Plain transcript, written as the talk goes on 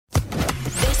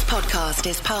podcast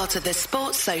is part of the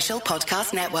Sports Social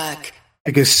Podcast Network.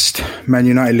 Biggest Man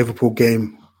United Liverpool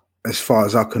game as far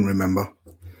as I can remember.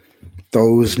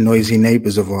 Those noisy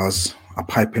neighbours of ours are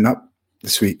piping up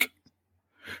this week.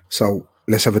 So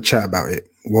let's have a chat about it.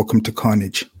 Welcome to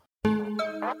Carnage.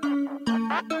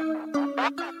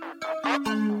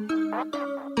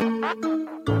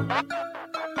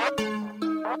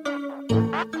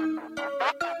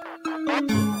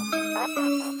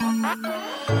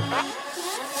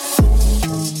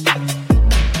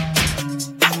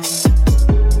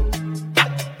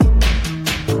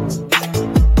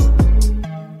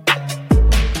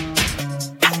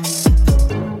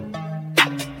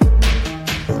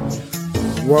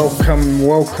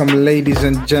 Welcome, ladies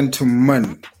and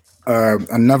gentlemen.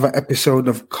 Another episode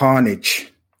of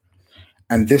Carnage.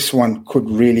 And this one could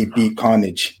really be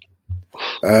Carnage.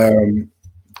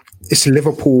 It's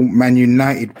Liverpool Man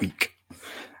United week.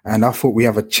 And I thought we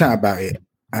have a chat about it.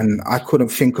 And I couldn't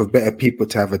think of better people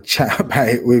to have a chat about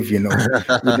it with, you know,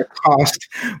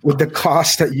 with the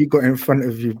cast that you got in front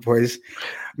of you, boys.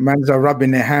 Mans are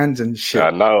rubbing their hands and shit.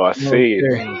 I know, I see it.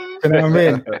 You know what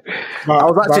I mean? I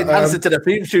was actually dancing to the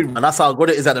theme tune, man. That's how good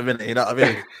it is at the minute, you know what I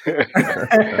mean?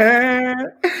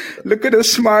 Look at the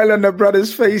smile on the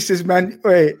brothers' faces, man.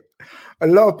 Wait, a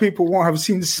lot of people won't have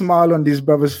seen the smile on these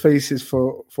brothers' faces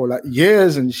for like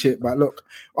years and shit. But look,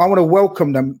 I want to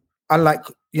welcome them. Unlike,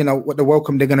 you know, what the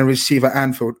welcome they're going to receive at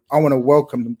Anfield, I want to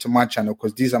welcome them to my channel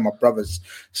because these are my brothers.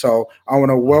 So I want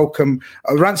to welcome...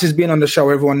 Rance has been on the show.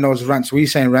 Everyone knows Rance. What are you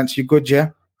saying, Rance? You good, yeah?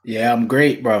 Yeah, I'm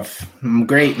great, bruv. I'm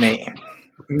great, mate.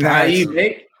 Nice. How are you,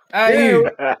 mate? How are you?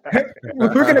 We're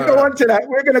going to go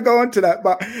on to that.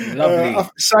 But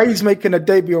Saeed's making a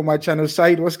debut on my channel.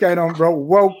 Saeed, what's going on, bro?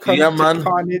 Welcome to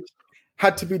Carnage.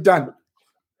 Had to be done.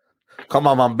 Come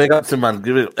on, man. Big up to man.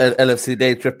 Give it LFC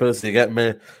Day Trippers. You get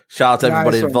me? Shout out to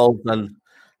everybody involved. And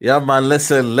yeah, man,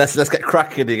 listen, let's get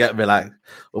cracking. You get me? Like,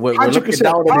 we're looking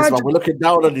down on this, man. We're looking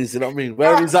down on this. You know what I mean?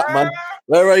 Where is that, man?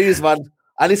 Where are you, man?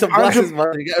 I need some glasses,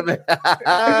 man. You get me?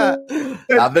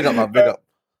 Big up, man. Big up.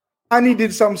 I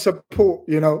needed some support,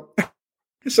 you know.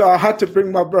 So I had to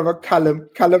bring my brother Callum.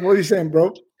 Callum, what are you saying,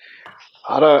 bro?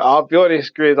 I'll be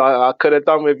honest, Grizz, I could have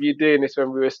done with you doing this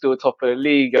when we were still top of the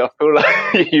league. I feel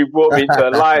like you brought me to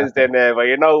the Lions then there. But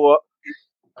you know what?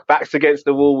 Backs against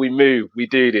the wall, we move. We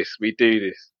do this.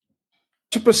 100%,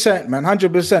 man.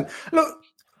 100%. Look,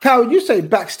 Cal, you say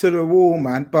backs to the wall,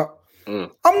 man. But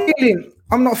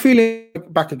I'm not feeling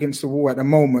back against the wall at the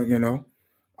moment, you know.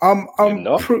 I'm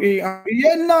pretty...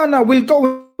 no. We'll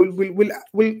go...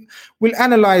 We'll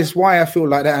analyze why I feel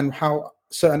like that and how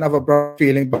certain other brothers are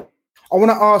feeling. But I want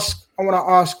to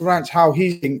ask Rance how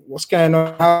he's thinking, what's going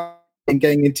on, how he's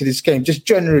getting into this game, just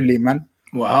generally, man.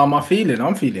 Well, how am I feeling?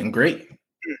 I'm feeling great.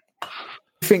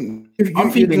 I'm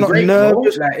feeling great.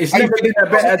 Nervous. Like, it's never been a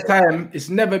better time. It's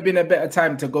never been a better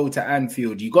time to go to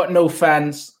Anfield. You got no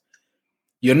fans.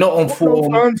 You're not on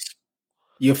form.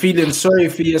 You're feeling sorry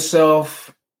for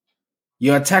yourself.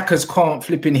 Your attackers can't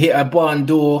flipping hit a barn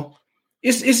door.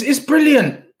 It's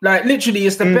brilliant. Like, literally,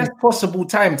 it's the best possible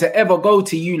time to ever go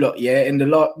to you lot, yeah? In the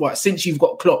lot, since you've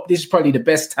got Klopp, this is probably the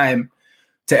best time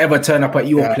to ever turn up at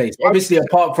your place. Obviously,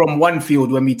 apart from one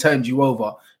field when we turned you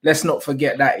over. Let's not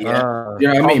forget that, yeah? You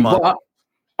know what I mean? But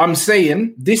I'm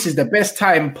saying this is the best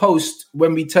time post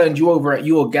when we turned you over at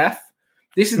your gaff.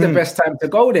 This is the best time to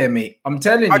go there, mate. I'm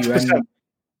telling 100%. You. And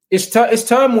it's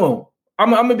turmoil. I'm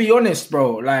going to be honest,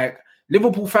 bro. Like,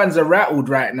 Liverpool fans are rattled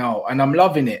right now, and I'm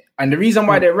loving it. And the reason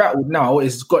why they're rattled now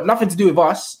is got nothing to do with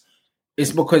us.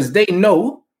 It's because they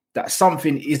know that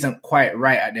something isn't quite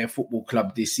right at their football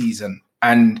club this season.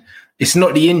 And it's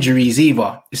not the injuries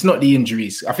either. It's not the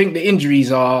injuries. I think the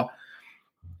injuries are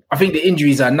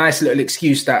a nice little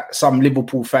excuse that some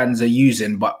Liverpool fans are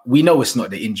using, but we know it's not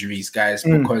the injuries, guys,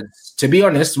 because to be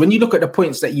honest, when you look at the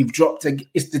points that you've dropped,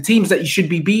 it's the teams that you should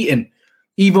be beating.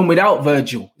 Even without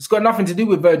Virgil. It's got nothing to do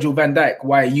with Virgil van Dijk,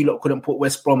 why you lot couldn't put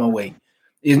West Brom away.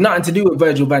 It's nothing to do with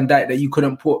Virgil van Dijk that you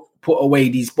couldn't put away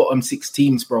these bottom six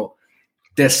teams, bro.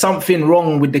 There's something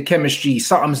wrong with the chemistry.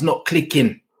 Something's not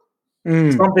clicking.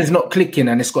 Something's not clicking,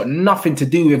 and it's got nothing to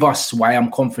do with us, why I'm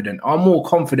confident. I'm more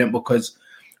confident because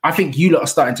I think you lot are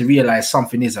starting to realise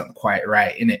something isn't quite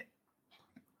right, innit?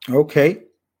 Okay,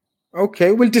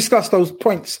 we'll discuss those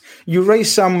points. You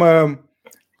raised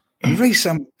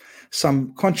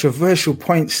some controversial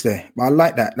points there, but I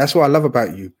like that. That's what I love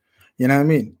about you. You know what I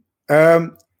mean?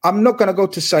 I'm not going to go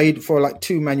to Saeed for like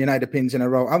 2 Man United pins in a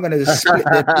row. I'm going to split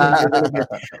their pins a little bit.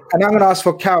 And I'm going to ask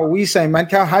for Cal. What are you saying, man?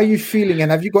 Cal, how are you feeling?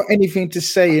 And have you got anything to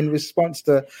say in response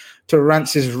to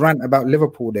Rance's rant about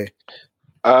Liverpool there?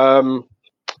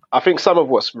 I think some of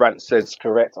what Rance says is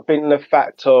correct. I think the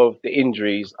fact of the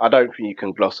injuries, I don't think you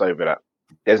can gloss over that.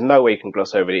 There's no way you can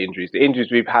gloss over the injuries. The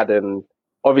injuries we've had, and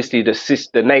obviously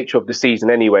the nature of the season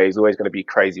anyway is always going to be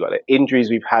crazy. Like the injuries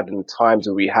we've had and the times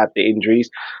that we had the injuries,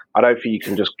 I don't think you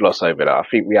can just gloss over that. I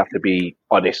think we have to be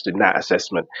honest in that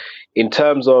assessment. In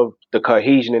terms of the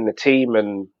cohesion in the team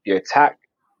and the attack,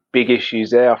 big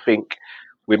issues there. I think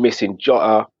we're missing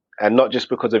Jota. And not just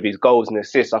because of his goals and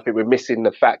assists, I think we're missing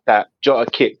the fact that Jota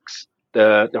kicks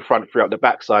the front three up the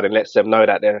backside and lets them know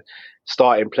that their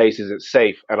starting place isn't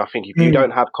safe. And I think if you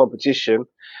don't have competition,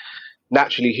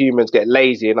 naturally humans get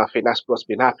lazy, and I think that's what's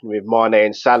been happening with Mane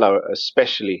and Salah,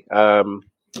 especially. Can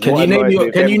you name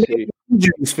your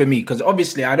injuries for me? Because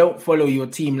obviously I don't follow your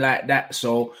team like that.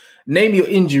 So name your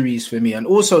injuries for me, and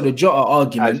also the Jota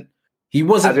argument. He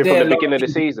wasn't there from the beginning of the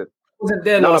season. Wasn't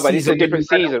there last season. It's a different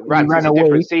season. It's a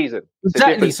different season.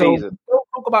 Exactly. So don't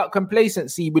talk about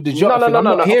complacency with the Jota.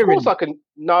 No. Of course I can.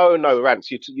 No,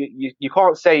 Rance. You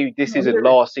can't say this isn't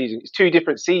last season. It's two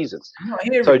different seasons.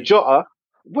 So Jota,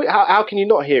 how can you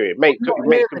not hear it? It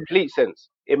makes complete sense.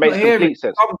 It makes complete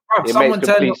sense. Someone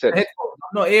turn off the headphones.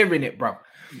 I'm not hearing it, bro.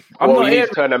 You need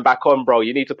to turn them back on, bro.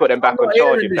 You need to put them back on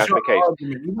charge if that's the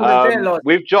case.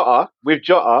 With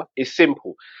Jota, it's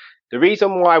simple. The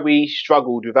reason why we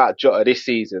struggled without Jota this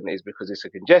season is because it's a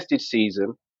congested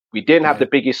season. We didn't have the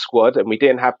biggest squad, and we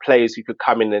didn't have players who could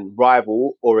come in and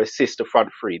rival or assist the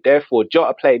front three. Therefore,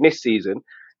 Jota playing this season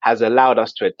has allowed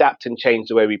us to adapt and change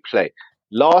the way we play.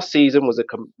 Last season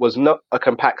was not a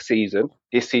compact season.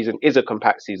 This season is a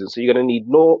compact season. So you're going to need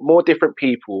more different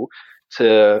people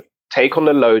to take on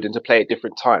the load and to play at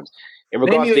different times. In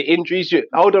regards to the injuries,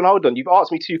 hold on. You've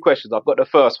asked me two questions. I've got the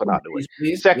first one out of the way.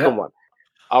 Please. Second one.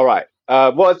 All right.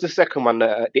 What is the second one?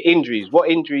 The injuries. What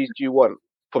injuries do you want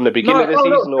from the beginning of the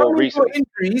season or recently?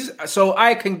 Injuries, so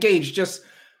I can gauge just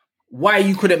why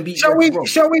you couldn't beat. Shall we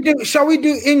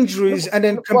do injuries and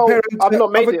then compare? I've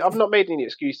not made any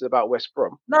excuses about West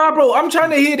Brom. Nah, bro. I'm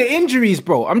trying to hear the injuries,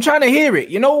 bro. I'm trying to hear it.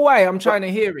 You know why I'm trying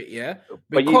to hear it? Yeah,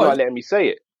 but you're not letting me say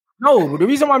it. No, the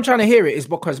reason why I'm trying to hear it is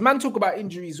because man talk about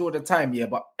injuries all the time, yeah,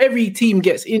 but every team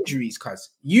gets injuries,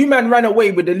 cuz. You man ran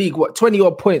away with the league, 20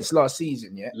 odd points last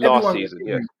season, yeah?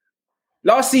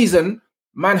 Last season,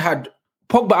 man had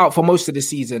Pogba out for most of the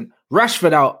season,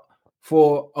 Rashford out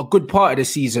for a good part of the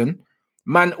season.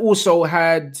 Man also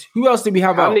had, who else did we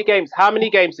have out? How many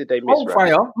games did they miss?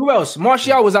 Fire. Who else?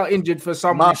 Martial was out injured for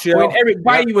some. When Eric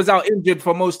Bailly was out injured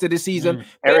for most of the season.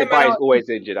 Eric Bailly's always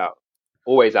injured out.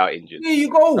 Always out injured. There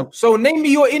you go. So name me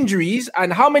your injuries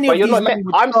and how many of these.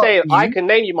 I'm saying I can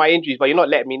name you my injuries, but you're not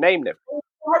letting me name them.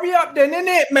 Hurry up then,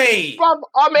 innit, mate?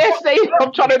 I'm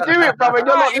trying to do it, brother. You're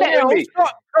not letting me.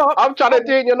 I'm trying to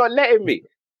do it, you're not letting me.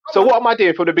 So what am I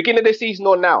doing? From the beginning of the season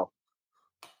or now?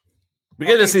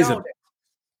 Beginning of the season.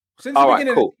 Since the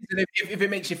beginning of the season, if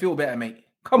it makes you feel better, mate.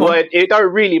 Come on. It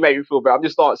don't really make me feel better. I'm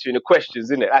just answering the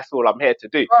questions, innit? That's all I'm here to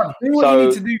do. Do what you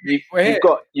need to do, mate.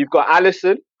 You've got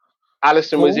Alisson.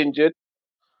 Alisson was injured.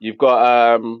 You've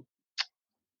got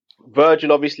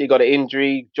Virgil obviously got an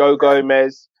injury. Joe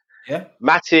Gomez. Yeah.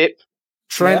 Matip.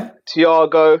 Trent.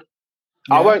 Thiago.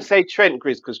 Yeah. I won't say Trent,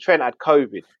 Grizz, because Trent had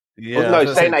COVID.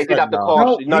 Yeah. Saying that he did have the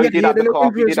cough. He did have the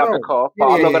cough. He did have the cough. But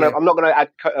I'm not gonna add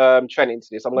Trent into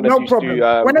this. I'm gonna do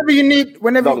whenever you need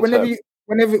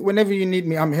whenever you need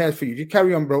me, I'm here for you. You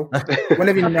carry on, bro.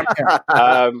 Whenever you need me,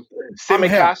 I'm here.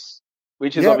 Tsimikas.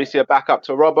 Which is obviously a backup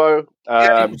to Robbo.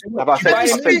 Have I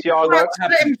said Thiago?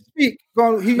 Let him speak.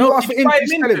 I'm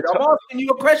asking you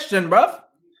a question, bruv.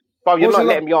 Bro, you're not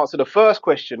letting me answer the first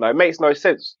question, though. It makes no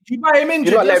sense. Did you buy him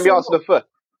injured? You're not letting me answer the first.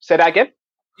 Say that again?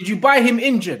 Did you buy him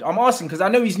injured? I'm asking because I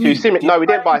know he's new. No, we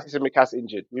didn't buy Tsimikas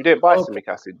injured. We didn't buy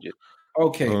Tsimikas injured.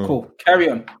 Okay, cool.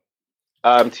 Carry on.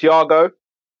 Thiago.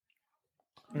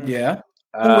 Yeah.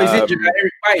 Always injured like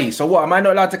Eric Bailly. So what? Am I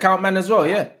not allowed to count man as well?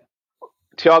 Yeah.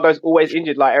 Thiago's always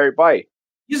injured like Eric Bailly.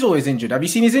 He's always injured. Have you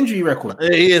seen his injury record?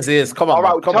 He is. Come on. All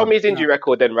right, tell me his injury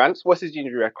record then, Rance. What's his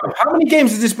injury record? How many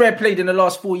games has this player played in the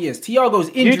last 4 years? Thiago's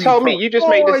injury. You tell me. You just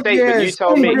made the statement. You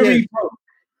tell me.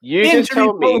 You just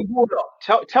tell me.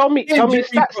 Tell me his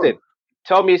stats then.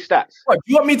 Tell me his stats. What,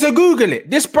 do you want me to Google it?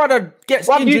 This brother gets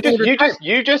injured.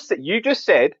 You just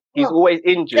said he's always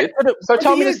injured. So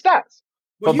tell me the stats.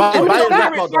 Well, tell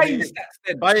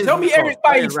me Eric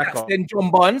Bailly's stats then,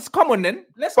 John Barnes. Come on then.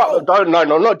 Let's go. No,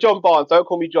 not John Barnes. Don't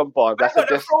call me John Barnes. That's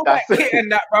hitting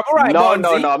that, bro. All right, no,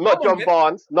 I'm not John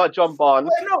Barnes. Not John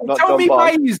Barnes. Tell me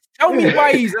Bailly's,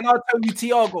 and I'll tell you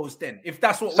Thiago's then. If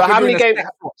that's what. So how many games?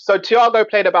 So Thiago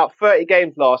played about 30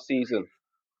 games last season.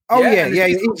 Oh yeah.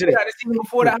 He injured it. The season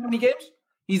before that, how many games?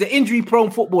 He's an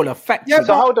injury-prone footballer. Fact. Yeah,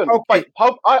 so hold on. Okay.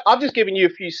 I've just given you a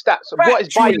few stats. What is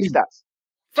Bailly's stats?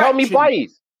 Tell me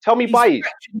Bailly's. Tell me Bailly's.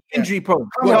 Injury-prone.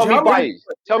 Tell me Bailly's.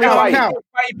 Tell me Bailly's.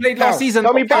 He played last season.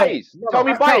 Tell me Bailly's. Tell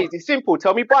me Bailly's. It's simple.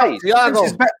 Tell me Bailly's.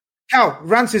 Cal,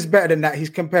 Rance is better than that. He's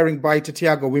comparing Bailly to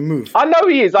Thiago. We move. I know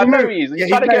he is. He's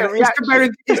trying to get a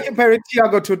reaction. He's comparing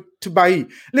Thiago to Bailly.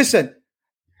 Listen.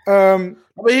 I mean,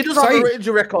 he does have an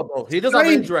injury record, though. He does have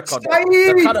an injury record.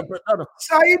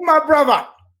 Saeed, my brother.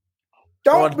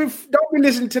 Don't be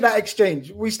listening to that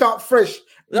exchange. We start fresh.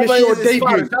 It's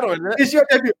your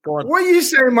debut. What are you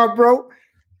saying, my bro?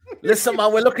 Listen,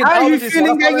 man, we're looking. How are you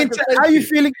feeling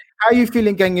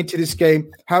going into this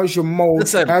game? How's your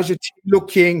mold? How's your team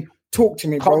looking? Talk to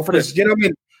me, bro. Because, you know what I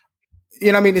mean?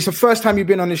 You know what I mean? It's the first time you've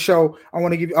been on the show.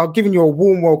 I'll give you a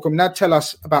warm welcome. Now tell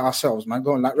us about ourselves, man.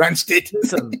 Go on, like Rance did.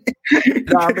 Listen, you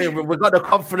know what I mean? We've got the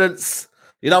confidence.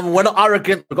 You know, we're not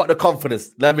arrogant. We've got the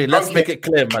confidence. Let's make it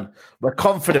clear, man. We're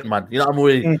confident, man. You know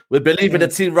what I mean? We believe in the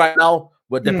team right now.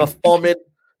 They're performing.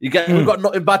 We've got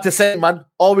nothing bad to say, man.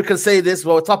 All we can say is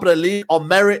we're top of the league on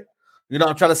merit. You know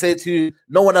what I'm trying to say to you?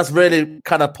 No one has really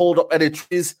kind of pulled up any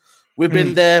trees. We've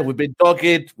been there. We've been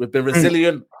dogged. We've been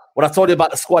resilient. When I told you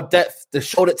about the squad depth, they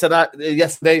showed it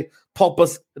yesterday.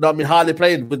 Pogba's, you know what I mean, hardly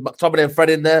playing with McTominay and Fred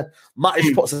in there.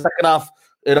 Matic puts the second half,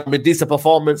 you know what I mean, decent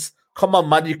performance. Come on,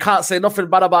 man. You can't say nothing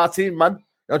bad about our team, man. You know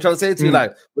what I'm trying to say to you?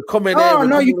 Like, we're coming here, we're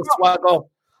coming with swagger.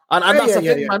 And that's the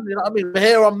thing, man. You know what I mean? We're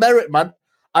here on merit, man.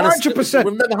 And 100%.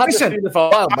 We've never had this feeling for a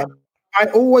while, man. I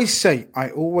always say,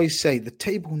 the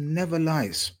table never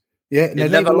lies. Yeah, it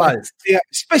never lies. Yeah,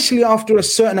 especially after a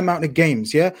certain amount of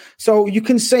games. Yeah, so you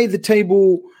can say the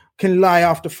table can lie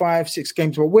after 5-6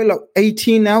 games, but we're like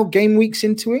 18 now game weeks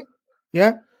into it.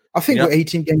 Yeah, I think we're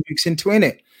 18 game weeks into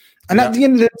it. And at the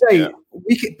end of the day,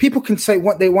 people can say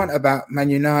what they want about Man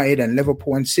United and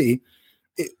Liverpool and City.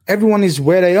 Everyone is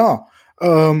where they are.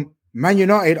 Man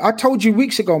United, I told you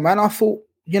weeks ago, man. I thought,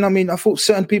 you know what I mean? I thought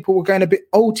certain people were going a bit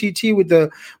OTT with the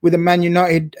Man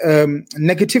United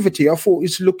negativity. I thought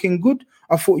it's looking good.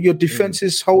 I thought your defense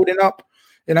is holding up.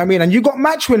 You know what I mean? And you got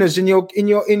match winners in your.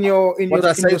 What did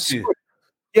I say to you?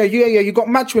 Yeah. You got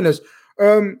match winners.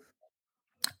 And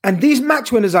these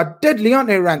match winners are deadly, aren't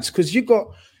they, Rance? Because you got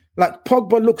like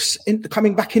Pogba looks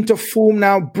coming back into form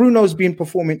now. Bruno's been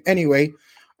performing anyway.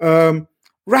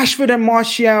 Rashford and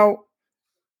Martial.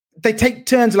 They take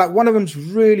turns, like one of them's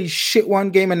really shit one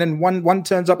game and then one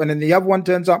turns up and then the other one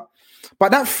turns up.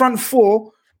 But that front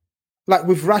four, like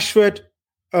with Rashford,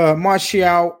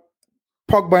 Martial,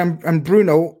 Pogba and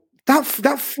Bruno, that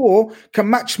four can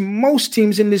match most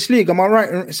teams in this league. Am I right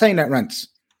in saying that, Rance?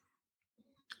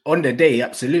 On the day,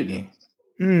 absolutely.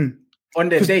 On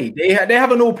the day. They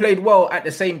haven't all played well at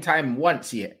the same time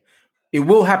once yet. It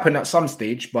will happen at some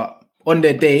stage, but on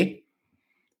their day,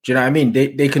 do you know what I mean?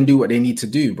 They can do what they need to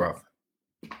do, bro.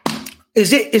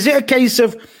 Is it a case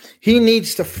of he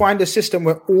needs to find a system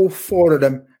where all four of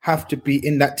them have to be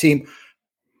in that team?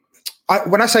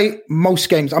 When I say most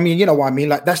games, I mean, you know what I mean?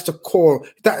 Like, that's the core.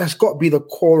 That has got to be the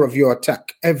core of your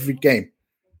attack every game.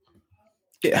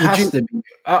 It has to be.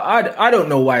 I don't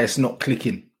know why it's not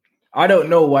clicking. I don't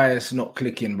know why it's not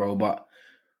clicking, bro. But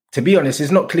to be honest,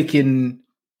 it's not clicking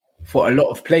for a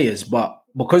lot of players. But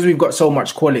because we've got so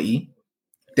much quality,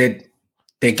 they're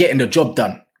getting the job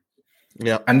done.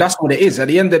 Yeah. And that's what it is. At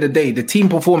the end of the day, the team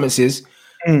performances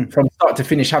from start to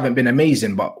finish haven't been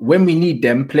amazing. But when we need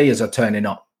them, players are turning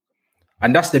up.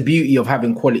 And that's the beauty of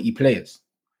having quality players.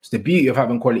 It's the beauty of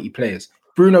having quality players.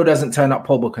 Bruno doesn't turn up,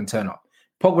 Pogba can turn up.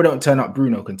 Pogba don't turn up,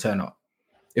 Bruno can turn up.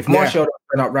 If Martial don't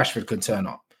turn up, Rashford can turn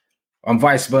up. And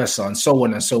vice versa, and so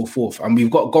on and so forth. And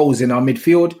we've got goals in our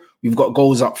midfield. We've got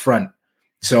goals up front.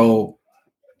 So,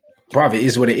 bruv, it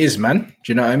is what it is, man. Do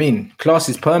you know what I mean? Class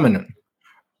is permanent.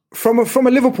 From a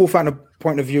Liverpool fan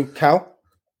point of view, Cal,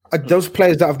 those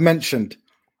players that I've mentioned,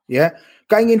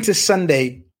 going into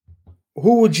Sunday,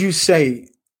 who would you say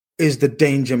is the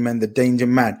danger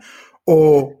man?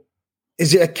 Or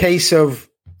is it a case of,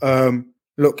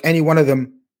 look, any one of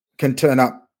them can turn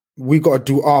up, we got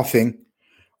to do our thing?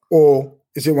 Or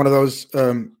is it one of those,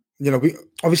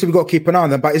 we've got to keep an eye on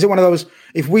them, but is it one of those,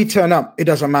 if we turn up, it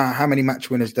doesn't matter how many match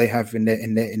winners they have in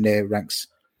their ranks?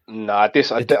 No, I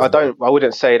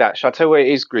wouldn't say that. Shall I tell you what it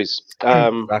is, Grizz?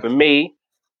 For me,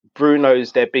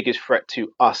 Bruno's their biggest threat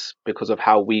to us because of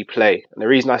how we play. And the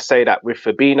reason I say that, with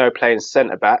Fabinho playing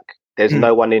centre-back, there's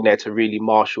no one in there to really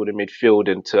marshal the midfield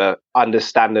and to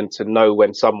understand and to know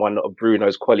when someone of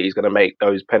Bruno's quality is going to make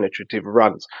those penetrative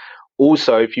runs.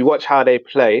 Also, if you watch how they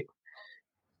play,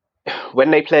 when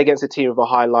they play against a team with a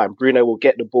high line, Bruno will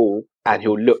get the ball and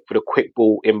he'll look for the quick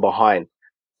ball in behind.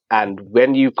 And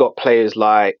when you've got players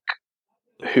like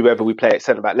whoever we play at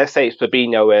centre back. Let's say it's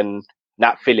Fabinho and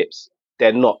Nat Phillips.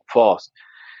 They're not fast.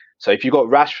 So if you've got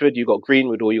Rashford, you've got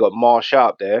Greenwood, or you've got Martial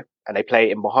out there, and they play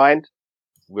it in behind,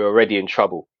 we're already in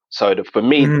trouble. So for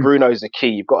me, Bruno's the key.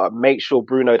 You've got to make sure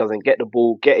Bruno doesn't get the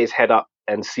ball, get his head up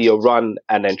and see a run,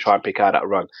 and then try and pick out that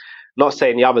run. Not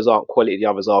saying the others aren't quality, the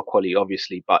others are quality,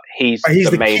 obviously, but he's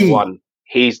the main key. One.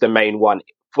 He's the main one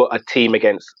for a team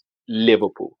against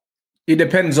Liverpool. It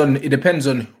depends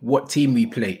on what team we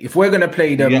play. If we're gonna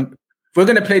play them, if we're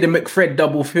gonna play the McFred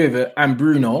double pivot and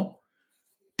Bruno,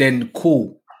 then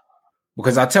cool.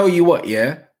 Because I tell you what,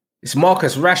 it's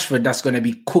Marcus Rashford that's gonna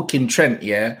be cooking Trent,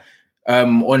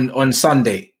 on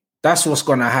Sunday. That's what's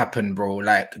gonna happen, bro.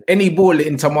 Like any ball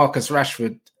into Marcus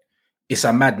Rashford, it's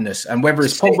a madness. And whether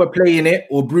it's Pogba playing it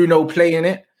or Bruno playing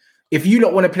it, if you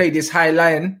don't want to play this high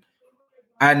line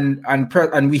and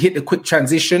we hit the quick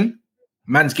transition,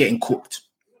 man's getting cooked.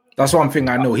 That's one thing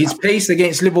I know. His pace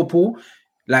against Liverpool,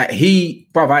 I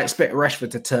expect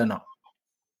Rashford to turn up.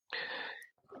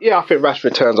 Yeah, I think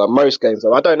Rashford turns up most games.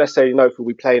 Though I don't necessarily know if we'll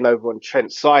be playing over on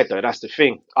Trent's side, though. That's the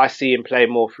thing. I see him playing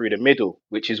more through the middle,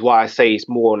 which is why I say he's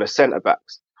more on the centre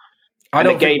backs.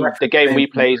 The game we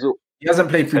play is. He hasn't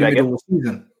played through the middle of the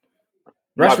season.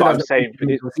 Rashford hasn't played through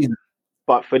the season.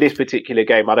 But for this particular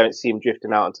game, I don't see him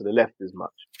drifting out onto the left as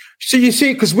much. So you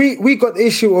see, because we got the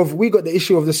issue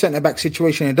of the centre back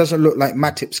situation. It doesn't look like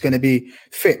Matip's going to be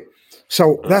fit.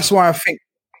 So that's why I think.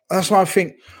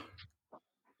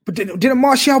 But didn't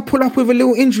Martial pull up with a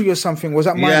little injury or something? Was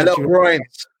that minor? Yeah,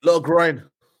 little groin.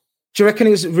 Do you reckon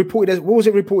it was reported as? What was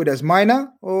it reported as?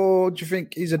 Minor, or do you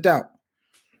think he's a doubt?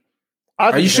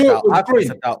 Are you sure it was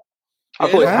groin? I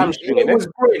thought it was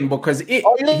groin because he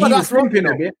was limping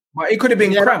a bit, but it could have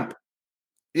been cramp.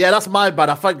 Yeah, that's my bad.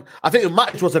 I think the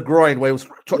match was a groin where he was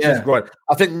touching his groin.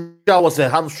 I think that was a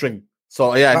hamstring.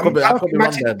 So yeah, I don't think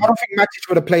Matic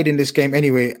would have played in this game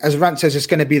anyway. As Rant says, it's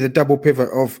going to be the double pivot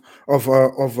of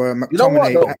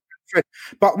McTominay.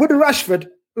 But with the Rashford,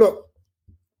 look,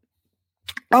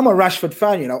 I'm a Rashford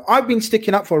fan. I've been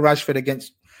sticking up for Rashford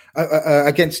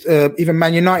against even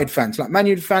Man United fans. Like Man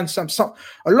United fans, a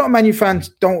lot of Man United fans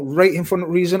don't rate him for no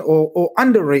reason or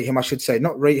underrate him, I should say.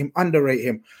 Not rate him, underrate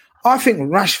him. I think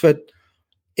Rashford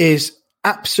is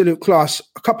absolute class.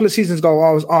 A couple of seasons ago, I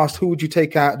was asked, who would you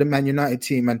take out of the Man United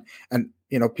team? And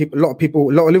a lot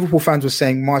of Liverpool fans were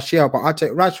saying Martial, but I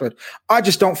take Rashford. I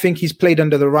just don't think he's played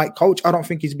under the right coach. I don't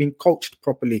think he's been coached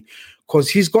properly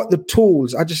because he's got the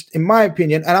tools. In my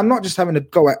opinion, and I'm not just having a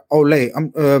go at Ole.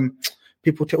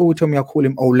 People always tell me I call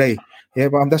him Ole. Yeah,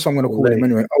 but that's what I'm going to call him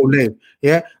anyway. Ole.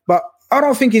 Yeah, but I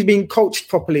don't think he's being coached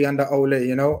properly under Ole,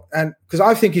 and because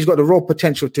I think he's got the raw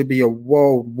potential to be a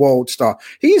world star.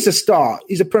 He is a star.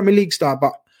 He's a Premier League star,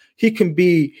 but he can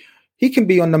be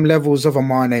on them levels of a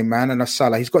Mane, man, and a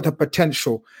Salah. He's got the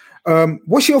potential.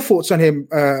 What's your thoughts on him,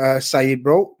 Saeed,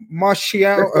 bro?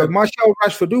 Martial,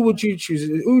 Rashford. Who would you choose?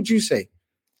 Who would you say?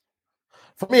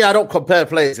 For me, I don't compare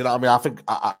players. You know what I mean? I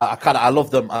think I love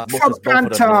them. Come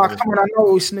on, I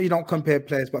know you don't compare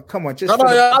players, but come on,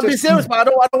 I'll be serious, man. I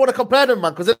don't want to compare them,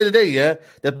 man, because at the end of the day,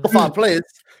 they're both our players.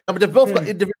 I mean, they've both got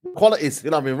individual qualities. You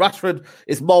know what I mean? Rashford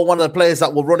is more one of the players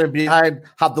that will run in behind,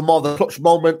 have the more the clutch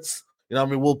moments. You know what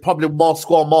I mean? Will probably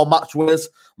score more match winners.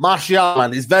 Martial,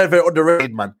 man, is very, very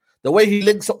underrated, man. The way he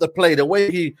links up the play, the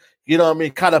way he,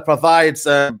 kind of provides,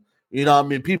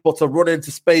 people to run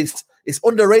into space. It's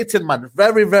underrated, man.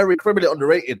 Very, very criminally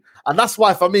underrated. And that's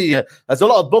why, for me, there's a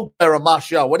lot of bugbear on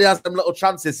Martial. When he has them little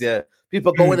chances,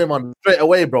 people go in him on straight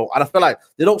away, bro. And I feel like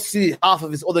they don't see half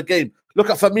of his other game. Look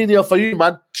at Firmino for you,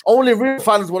 man. Only real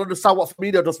fans will understand what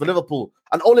Firmino does for Liverpool.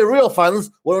 And only real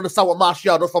fans will understand what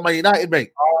Martial does for Man United,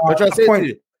 mate. I'm trying to say to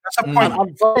you. That's a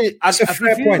point. That's a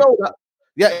fair point.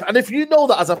 And if you know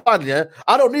that as a fan,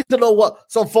 I don't need to know what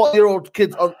some 40-year-old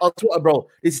kid on Twitter, bro,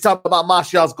 is talking about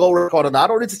Martial's goal record and that. I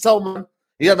don't need to tell them.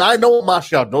 I know what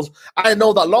Martial does. I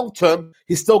know that long term,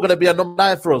 he's still going to be a number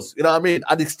 9 for us. You know what I mean?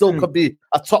 And he still could be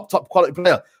a top quality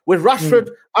player. With Rashford,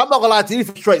 I'm not going to lie to you, he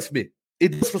frustrates me. It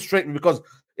does frustrate me because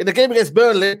in the game against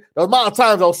Burnley, the amount of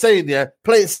times I was saying,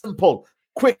 play it simple,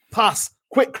 quick pass,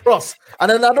 quick cross.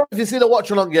 And then I don't know if you see the watch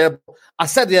along, I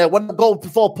said, when the goal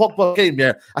before Pogba came,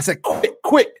 I said,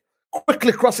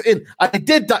 quickly cross it in. And he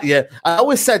did that, I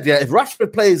always said, if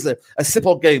Rashford plays a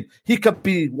simple game, he could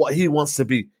be what he wants to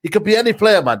be. He could be any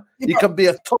player, man. He can be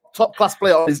a top class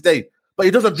player on his day. But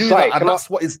he doesn't do that, and that's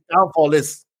what his downfall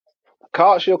is. Can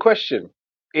I ask you a question?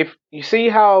 If you see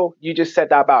how you just said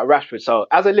that about Rashford, so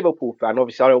as a Liverpool fan,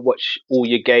 obviously I don't watch all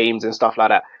your games and stuff like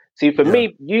that. See, for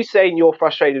me, you saying you're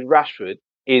frustrated with Rashford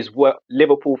is what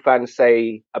Liverpool fans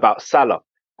say about Salah.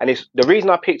 And it's the reason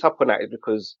I picked up on that is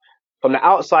because from the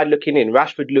outside looking in,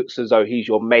 Rashford looks as though he's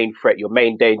your main threat, your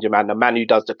main danger man, the man who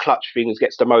does the clutch things,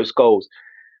 gets the most goals.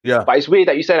 Yeah. But it's weird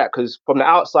that you say that, because from the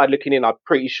outside looking in, I'm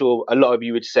pretty sure a lot of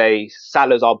you would say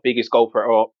Salah's our biggest goal threat,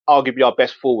 or arguably our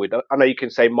best forward. I know you can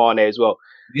say Mane as well.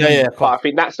 Yeah. But I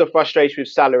think that's the frustration with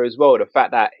Salah as well, the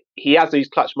fact that he has these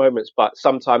clutch moments, but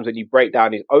sometimes when you break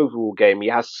down his overall game, he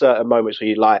has certain moments where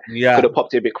you could have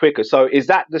popped it a bit quicker. So is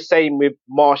that the same with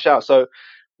Martial? So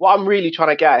what I'm really trying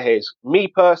to get at here is, me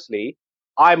personally,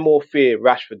 I more fear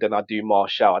Rashford than I do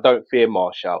Martial. I don't fear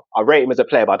Martial. I rate him as a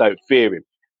player, but I don't fear him.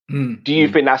 Do you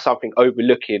think that's something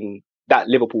overlooking that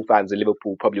Liverpool fans in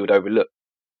Liverpool probably would overlook?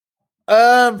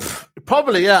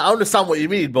 Probably, yeah. I understand what you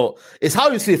mean, but it's how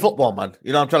you see football, man.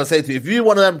 You know what I'm trying to say to you. If you're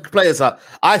one of them players that,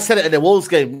 I said it in the Wolves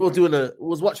game, we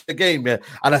was watching the game, yeah,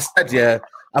 and I said, yeah,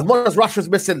 as much as Rashford's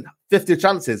missing 50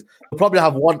 chances, we'll probably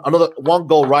have one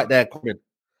goal right there coming.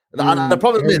 And the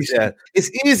problem is, yeah,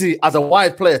 it's easy as a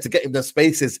wide player to get in the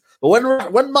spaces. But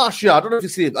when Martial, I don't know if you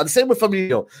see it, and the same with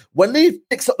Firmino, when he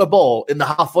picks up the ball in the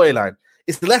halfway line,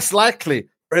 it's less likely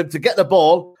for him to get the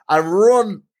ball and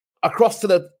run across to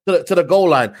the goal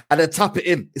line and then tap it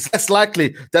in. It's less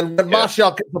likely than when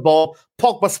Martial gets the ball,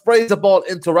 Pogba sprays the ball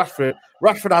into Rashford.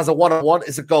 Rashford has a one-on-one,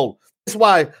 it's a goal. That's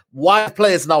why wide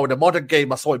players now in the modern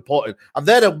game are so important. And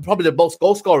they're probably the most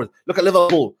goal scorers. Look at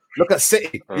Liverpool. Look at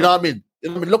City. You know what I mean?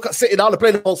 Look at City now. They're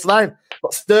playing the false line.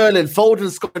 But Sterling,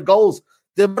 Foden scoring goals.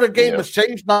 The modern game has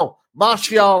changed now.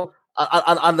 Martial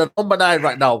and the number 9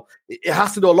 right now, it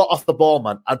has to do a lot off the ball,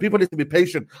 man. And people need to be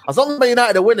patient. As long as Man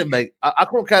United are winning, mate, I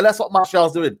couldn't care less what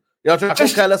Martial's doing. You know, I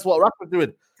couldn't care less what Rashford's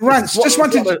doing. Rance,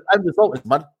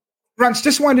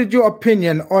 just wanted your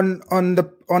opinion on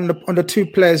the two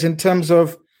players in terms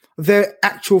of their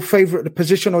actual favorite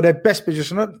position or their best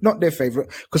position, not their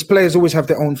favorite, because players always have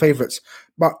their own favorites.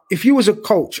 But if you was a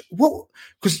coach, do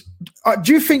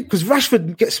you think, because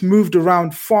Rashford gets moved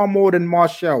around far more than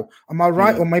Martial, am I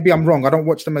right? Or maybe I'm wrong. I don't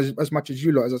watch them as much as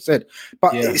you lot, as I said.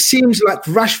 But it seems like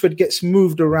Rashford gets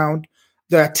moved around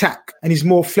the attack and he's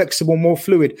more flexible, more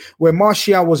fluid, where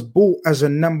Martial was bought as a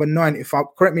number 9,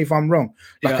 correct me if I'm wrong,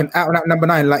 like an out-and-out number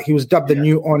 9, like he was dubbed the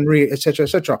new Henry, etc.,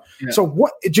 etc. So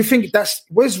what do you think,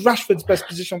 where's Rashford's best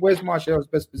position? Where's Martial's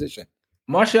best position?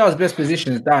 Martial's best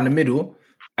position is down the middle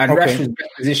and Rashford's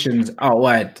best position is out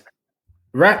wide.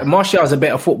 Martial's a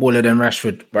better footballer than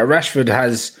Rashford, but Rashford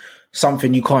has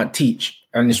something you can't teach,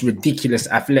 and it's ridiculous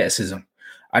athleticism.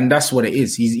 And that's what it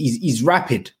is. He's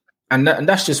rapid. And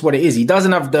that's just what it is. He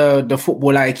doesn't have the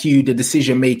football IQ, the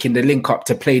decision-making, the link-up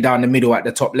to play down the middle at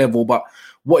the top level. But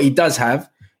what he does have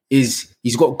is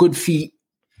he's got good feet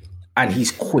and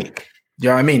he's quick. Do you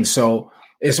know what I mean? So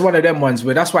it's one of them ones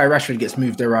where that's why Rashford gets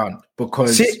moved around,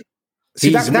 because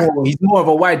he's more of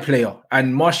a wide player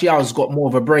and Martial's got more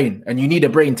of a brain, and you need a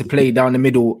brain to play down the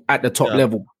middle at the top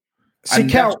level. See,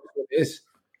 Cal,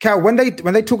 when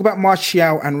they talk about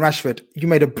Martial and Rashford, you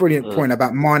made a brilliant point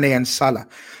about Mane and Salah.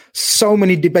 So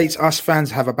many debates us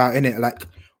fans have about in it, like,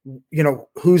 you know,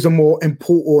 who's the more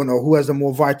important or who has the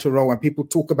more vital role. And people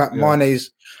talk about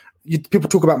Mane's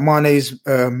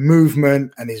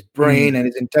movement and his brain and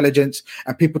his intelligence,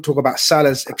 and people talk about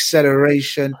Salah's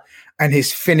acceleration and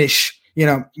his finish, you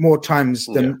know, more times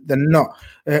than not.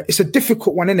 It's a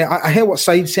difficult one, isn't it? I hear what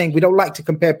Saeed's saying. We don't like to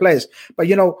compare players, but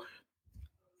you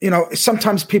know,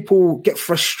 sometimes people get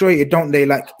frustrated, don't they?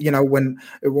 Like, you know, when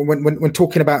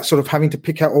talking about sort of having to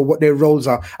pick out or what their roles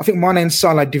are. I think Mane and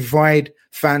Salah divide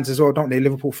fans as well, don't they?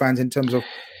 Liverpool fans, in terms of,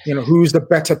 you know, who's the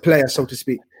better player, so to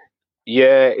speak.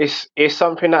 Yeah, it's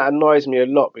something that annoys me a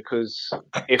lot, because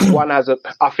if one has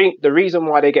I think the reason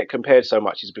why they get compared so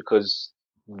much is because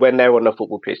when they're on the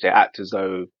football pitch, they act as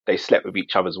though they slept with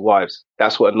each other's wives.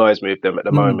 That's what annoys me with them at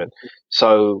the moment.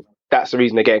 So that's the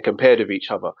reason they're getting compared with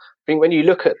each other. I think when you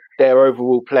look at their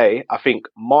overall play, I think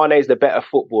Mane's the better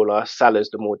footballer, Salah's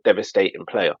the more devastating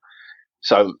player.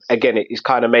 So again, it's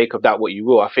kind of make of that what you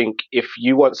will. I think if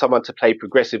you want someone to play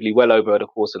progressively well over the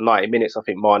course of 90 minutes, I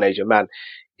think Mane's your man.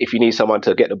 If you need someone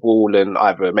to get the ball and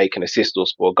either make an assist or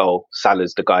score a goal,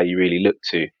 Salah's the guy you really look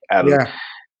to.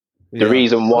 The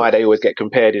reason why they always get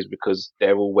compared is because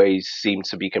they always seem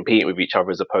to be competing with each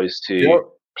other as opposed to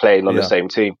playing on the same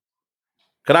team.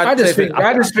 I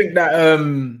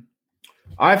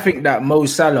think that Mo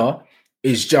Salah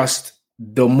is just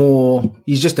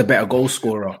he's just a better goal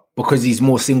scorer because he's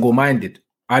more single-minded.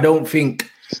 I don't think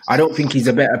he's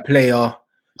a better player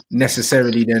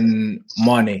necessarily than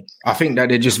Mane. I think that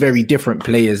they're just very different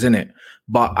players, innit?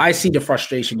 But I see the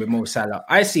frustration with Mo Salah.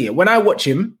 I see it. When I watch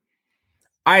him,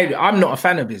 I'm not a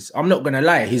fan of his. I'm not going to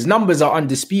lie. His numbers are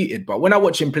undisputed. But when I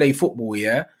watch him play football,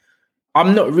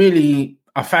 I'm not really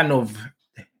a fan of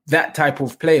that type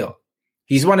of player.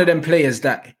 he's one of them players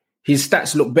that his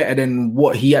stats look better than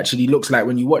what he actually looks like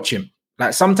when you watch him.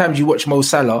 Like sometimes you watch Mo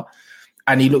Salah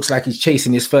and he looks like he's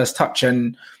chasing his first touch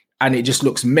and it just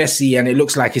looks messy and it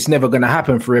looks like it's never going to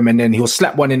happen for him. And then he'll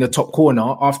slap one in the top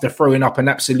corner after throwing up an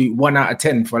absolute 1 out of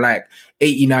 10 for like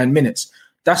 89 minutes.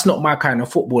 That's not my kind of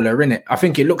footballer, innit? I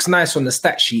think it looks nice on the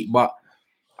stat sheet, but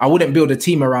I wouldn't build a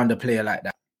team around a player like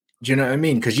that. Do you know what I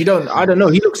mean? Because I don't know.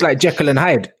 He looks like Jekyll and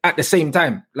Hyde at the same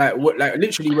time. Like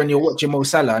literally when you're watching Mo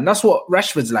Salah. And that's what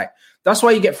Rashford's like. That's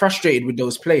why you get frustrated with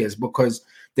those players, because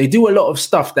they do a lot of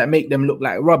stuff that make them look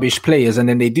like rubbish players, and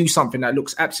then they do something that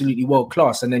looks absolutely world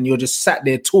class, and then you're just sat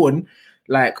there torn,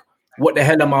 like, what the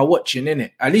hell am I watching,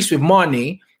 innit? At least with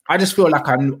Mane, I just feel like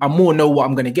I more know what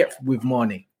I'm going to get with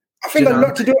Mane. I think a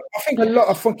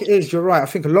lot it is, you're right. I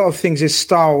think a lot of things is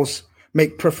styles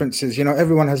make preferences. You know,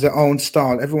 everyone has their own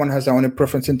style. Everyone has their own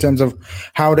preference in terms of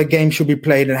how the game should be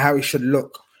played and how it should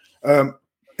look.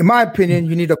 In my opinion,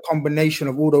 you need a combination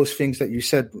of all those things that you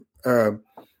said.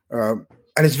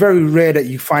 And it's very rare that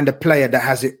you find a player that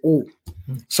has it all.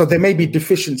 So there may be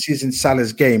deficiencies in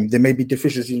Salah's game. There may be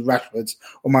deficiencies in Rashford's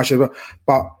or Martial.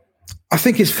 But I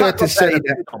think it's fair to say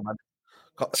that...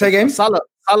 Say again? Salah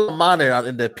Mane are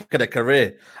in the peak of their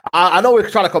career. I know we're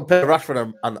trying to compare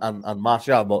Rashford and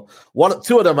Martial, but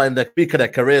two of them are in the peak of their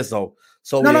careers, though.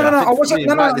 So I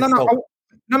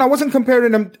wasn't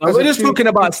comparing them. We're just talking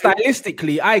about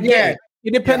stylistically. I get it.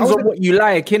 It depends on what you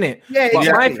like, innit? Yeah, but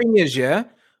exactly.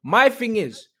 My thing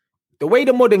is, the way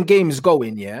the modern game is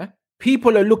going,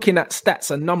 people are looking at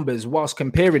stats and numbers whilst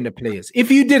comparing the players. If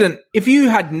you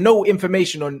had no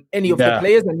information on any of the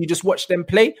players and you just watch them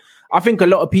play, I think a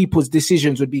lot of people's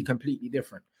decisions would be completely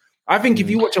different. I think if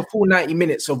you watch a full 90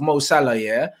 minutes of Mo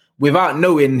Salah, without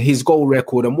knowing his goal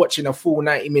record, and watching a full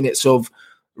 90 minutes of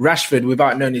Rashford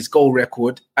without knowing his goal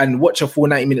record, and watch a full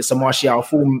 90 minutes of Martial, a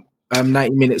full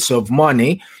 90 minutes of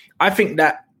Mane, I think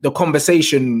that the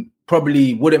conversation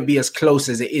probably wouldn't be as close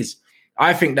as it is.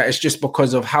 I think that it's just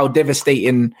because of how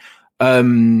devastating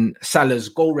Salah's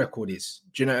goal record is.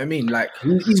 Do you know what I mean? Like,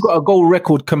 he's got a goal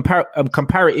record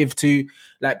comparative to,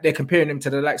 like, they're comparing him to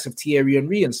the likes of Thierry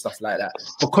Henry and stuff like that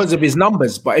because of his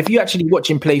numbers. But if you actually watch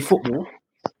him play football,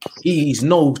 he's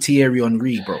no Thierry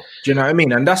Henry, bro. Do you know what I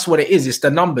mean? And that's what it is. It's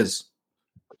the numbers.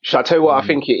 Shall I tell you what I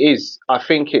think it is? I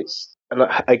think it's, and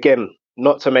again,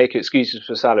 not to make excuses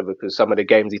for Salah, because some of the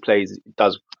games he plays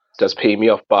does pee me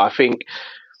off, but I think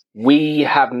we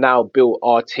have now built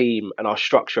our team and our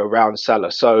structure around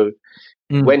Salah. So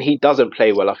when he doesn't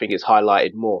play well, I think it's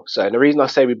highlighted more. So, and the reason I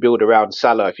say we build around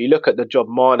Salah, if you look at the job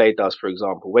Mane does, for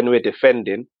example, when we're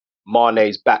defending,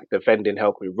 Mane's back defending,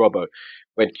 helping Robbo.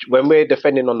 When we're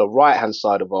defending on the right-hand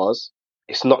side of ours,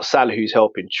 it's not Salah who's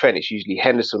helping Trent. It's usually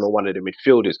Henderson or one of the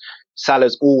midfielders.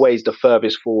 Salah's always the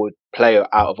furthest forward player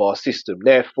out of our system.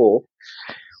 Therefore,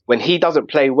 when he doesn't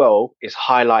play well, it's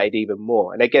highlighted even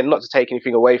more. And again, not to take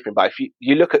anything away from him, but if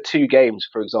you look at two games,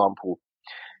 for example,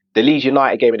 the Leeds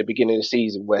United game at the beginning of the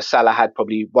season, where Salah had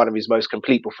probably one of his most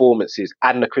complete performances,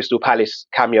 and the Crystal Palace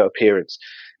cameo appearance.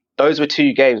 Those were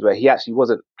two games where he actually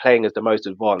wasn't playing as the most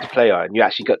advanced player, and you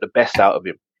actually got the best out of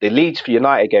him. The Leeds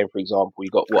United game, for example, you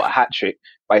got a hat-trick,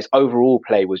 but his overall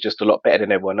play was just a lot better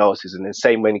than everyone else's. And the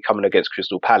same when he coming against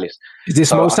Crystal Palace. Is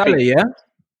this Mo Salah, yeah?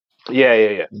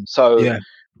 Yeah. So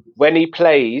when he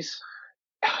plays,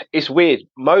 it's weird.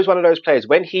 Mo's one of those players,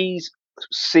 when he's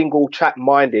single track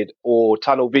minded or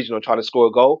tunnel vision on trying to score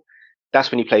a goal, that's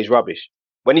when he plays rubbish.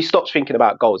 When he stops thinking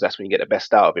about goals, that's when you get the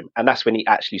best out of him, and that's when he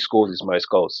actually scores his most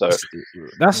goals. So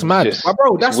that's mad,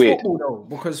 bro. That's weird. Football, though,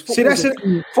 because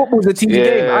football's a team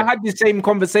game. I had the same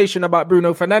conversation about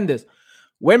Bruno Fernandes.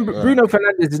 When Bruno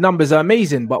Fernandes' numbers are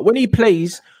amazing, but when he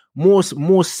plays more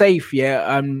safe,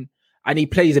 and he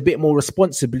plays a bit more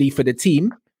responsibly for the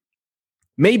team,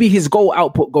 maybe his goal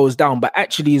output goes down, but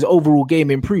actually his overall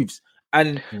game improves.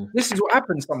 And this is what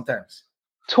happens sometimes.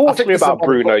 Talk to me about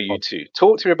Bruno, you two.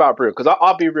 Talk to me about Bruno, because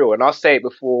I'll be real, and I'll say it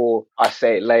before I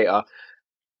say it later.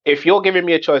 If you're giving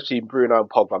me a choice between Bruno and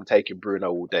Pogba, I'm taking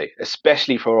Bruno all day,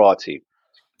 especially for our team.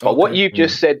 But what you've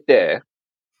just said there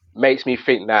makes me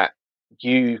think that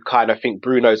you kind of think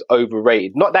Bruno's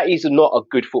overrated. Not that he's not a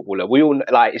good footballer. We all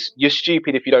you're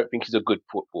stupid if you don't think he's a good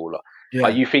footballer. Yeah.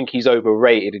 But you think he's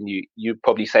overrated, and you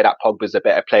probably say that Pogba's a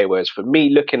better player. Whereas for me,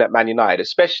 looking at Man United,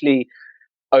 especially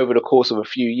over the course of a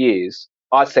few years,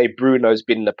 I'd say Bruno's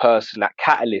been the person, that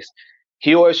catalyst.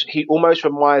 He almost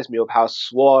reminds me of how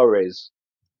Suarez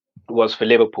was for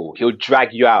Liverpool. He'll drag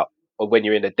you out when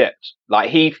you're in the depths. Like,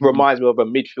 he reminds me of a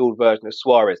midfield version of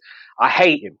Suarez. I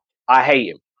hate him.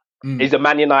 He's a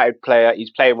Man United player.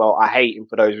 He's playing well. I hate him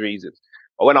for those reasons.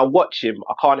 But when I watch him,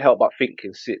 I can't help but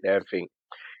sit there and think,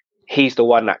 he's the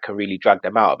one that can really drag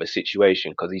them out of a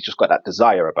situation because he's just got that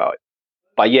desire about it.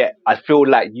 But yet, I feel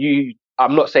like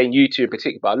I'm not saying you two in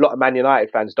particular, but a lot of Man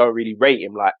United fans don't really rate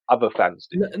him like other fans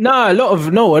do. No, a lot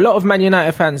of Man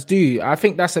United fans do. I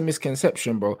think that's a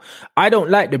misconception, bro. I don't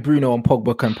like the Bruno and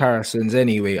Pogba comparisons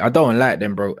anyway. I don't like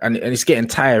them, bro. And it's getting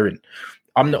tiring.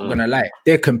 I'm not going to lie.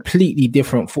 They're completely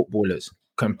different footballers.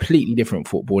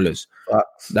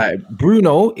 Like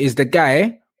Bruno is the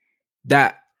guy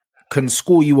that can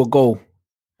score you a goal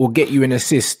or get you an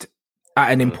assist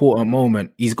at an important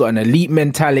moment. He's got an elite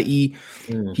mentality.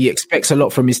 He expects a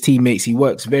lot from his teammates. He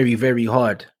works very, very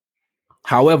hard.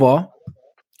 However,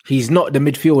 he's not the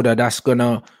midfielder that's going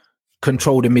to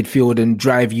control the midfield and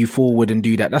drive you forward and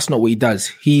do that. That's not what he does.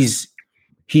 He's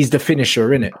the finisher,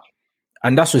 innit?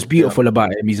 And that's what's beautiful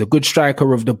about him. He's a good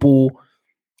striker of the ball.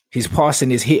 His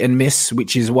passing is hit and miss,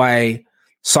 which is why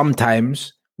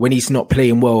sometimes when he's not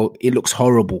playing well, it looks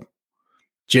horrible.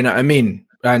 Do you know what I mean?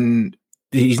 And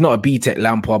he's not a B-Tech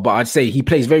Lampard, but I'd say he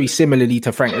plays very similarly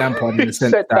to Frank Lampard in the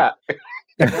sense that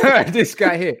this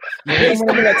guy here, he plays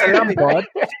similar to Lampard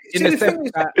in the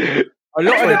sense that a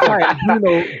lot of the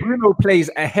time Bruno plays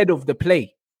ahead of the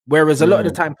play, whereas a lot of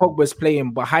the time Pogba's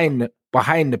playing behind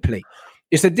the play.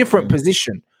 It's a different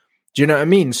position. Do you know what I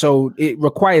mean? So it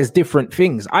requires different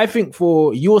things. I think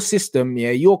for your system,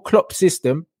 your Klopp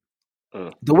system,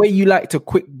 the way you like to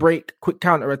quick break, quick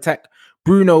counter attack,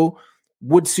 Bruno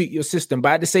would suit your system.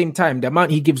 But at the same time, the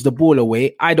amount he gives the ball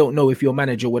away, I don't know if your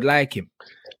manager would like him.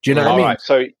 Do you know what I mean? Right.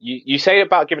 So you say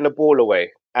about giving the ball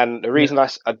away, and the reason I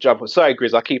jump on, sorry,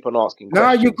 Grizz, I keep on asking.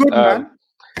 No, you're good, man.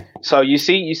 So you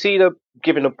see the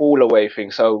giving the ball away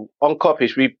thing. So on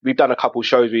Coppish, we've done a couple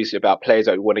shows recently about players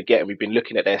that we want to get, and we've been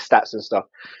looking at their stats and stuff.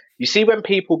 You see, when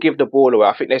people give the ball away,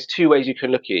 I think there's two ways you can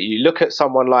look at it. You look at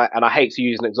someone like, and I hate to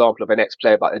use an example of an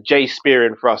ex-player, but a Jay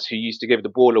Spearing for us, who used to give the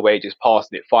ball away just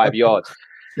passing it 5 yards.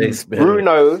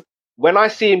 Bruno, when I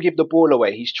see him give the ball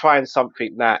away, he's trying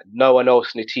something that no one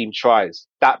else in the team tries.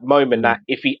 That moment that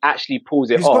if he actually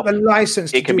pulls it off, got the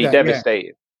license it can be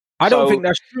devastating. I don't think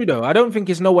that's true, though. I don't think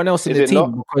it's no one else in the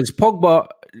team because Pogba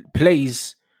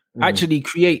actually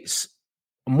creates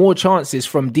more chances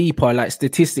from deeper, like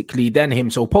statistically, than him.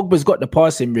 So Pogba's got the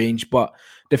passing range, but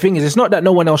the thing is, it's not that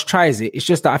no one else tries it. It's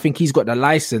just that I think he's got the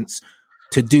license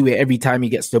to do it every time he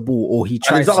gets the ball, or he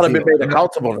tries. And he's not going to be made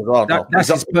accountable as well.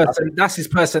 That's his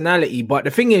personality. But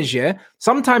the thing is,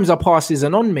 sometimes a pass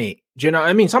isn't on, mate. Do you know what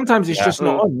I mean? Sometimes it's just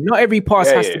not on. Not every pass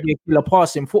has to be a killer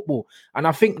pass in football, and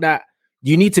I think that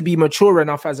you need to be mature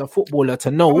enough as a footballer to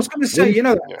know. I was going to say,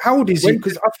 how old is he?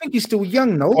 Because I think he's still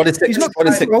young, no? 26, he's not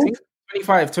 26. Old.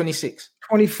 25, 26.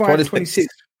 25, 26.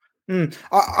 I'm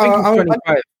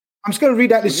just going to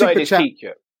read out the super chat.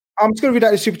 I'm just going to read out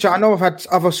the super chat. I know I've had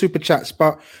other super chats,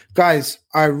 but guys,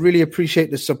 I really appreciate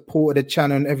the support of the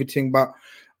channel and everything, but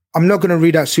I'm not going to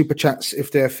read out super chats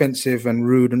if they're offensive and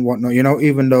rude and whatnot,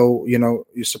 even though, you're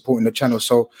supporting the channel.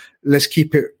 So let's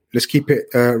keep it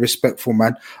respectful,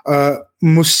 man.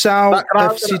 Musal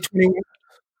FC21.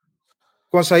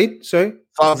 Go on, Saeed. Sorry.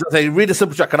 So I was going to say, read the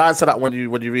super chat. Can I answer that when you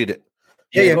read it?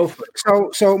 Yeah.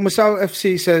 So Musal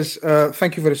FC says,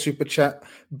 thank you for the super chat.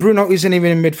 Bruno isn't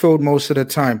even in midfield most of the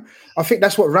time. I think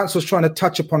that's what Rance was trying to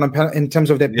touch upon in terms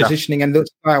of their positioning and the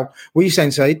style. What are you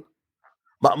saying, Saeed?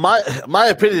 My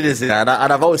opinion is, and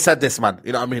I've always said this, man.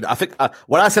 You know what I mean? I think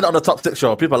when I said it on the Top 6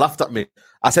 show, people laughed at me.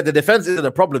 I said the defense isn't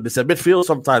a problem; it's a midfield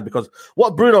sometimes, because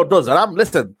what Bruno does, and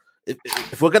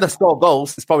if we're going to score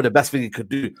goals, it's probably the best thing he could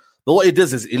do. But what he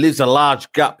does is he leaves a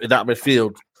large gap in that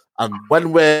midfield, and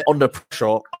when we're under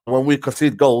pressure, when we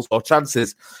concede goals or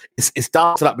chances, it's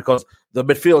down to that, because the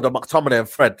midfielder, McTominay and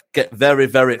Fred, get very,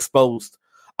 very exposed.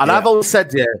 And I've always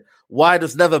said, why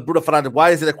does never Bruno Fernandes?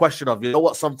 Why is it a question of,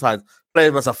 sometimes play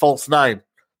him as a false nine?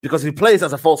 Because he plays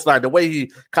as a false nine, the way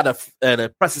he kind of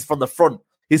presses from the front,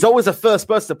 he's always the first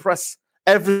person to press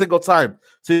every single time.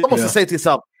 So you almost say to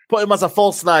yourself, put him as a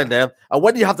false nine there, and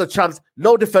when you have the chance,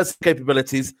 no defensive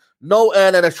capabilities, no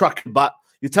earning a tracking back,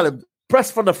 you tell him, press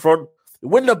from the front,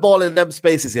 win the ball in them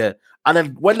spaces here, and then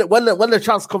when the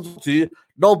chance comes to you,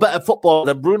 no better football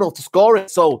than Bruno to score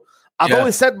it. So I've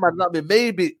always said, man,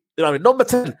 maybe number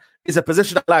 10 is a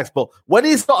position I like, but when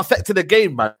he's not affecting the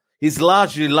game, man, he's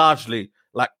largely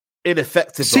like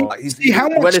ineffective.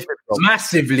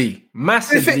 Massively.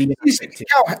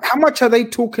 How much are they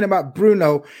talking about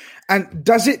Bruno? And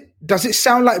does it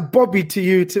sound like Bobby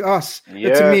to us,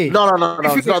 to me? No.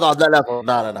 It's not on that level.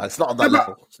 No. It's not on that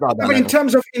level. It's not on that level.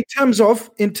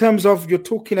 In terms of, you're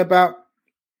talking about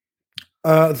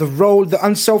the role, the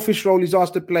unselfish role he's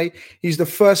asked to play. He's the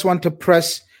first one to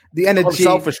press the energy.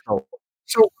 Unselfish role.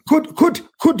 So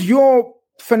could your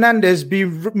Fernandes be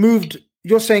moved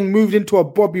you're saying moved into a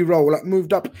Bobby role, like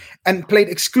moved up and played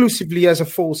exclusively as a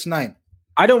false 9.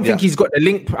 I don't think he's got the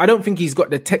link. I don't think he's got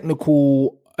the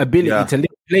technical ability to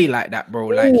play like that, bro.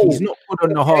 Like he's not good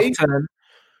on the half turn.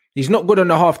 He's not good on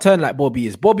the half turn like Bobby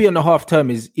is. Bobby on the half turn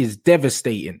is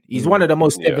devastating. He's one of the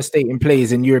most devastating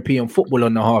players in European football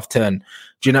on the half turn.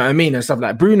 Do you know what I mean? And stuff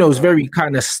like Bruno's very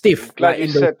kind of stiff. Glad you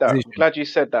said that. I'm glad you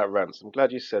said that, Rance. I'm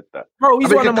glad you said that. Bro,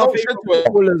 he's one of my favorite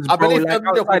footballers, bro. Like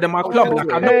outside of my club.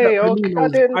 Like, I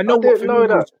know what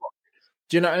that.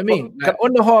 Do you know what I mean? Like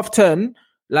on the half turn,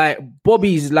 like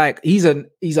Bobby's like he's an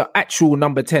actual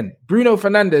number 10. Bruno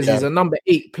Fernandes is a number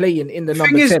 8 playing in the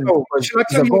number 10. He's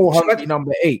a goal hungry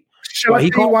number 8. Shall I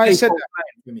tell you why I said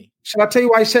that? Shall I tell you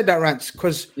why I said that, Rance?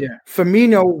 Because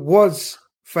Firmino was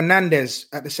Fernandes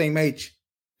at the same age.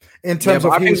 In terms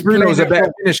of, I think Bruno's a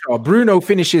better finisher. Bruno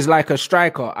finishes like a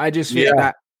striker. I just feel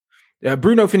that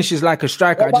Bruno finishes like a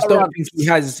striker. I just don't think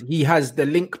he has the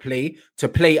link play to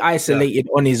play isolated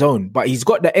on his own. But he's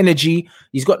got the energy,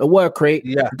 he's got the work rate.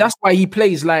 Yeah. That's why he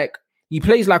plays like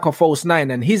a false 9,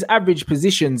 and his average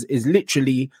positions is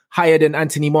literally higher than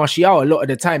Anthony Martial a lot of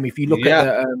the time. If you look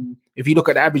at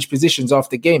the average positions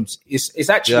after games, it's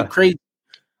actually crazy.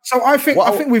 So I think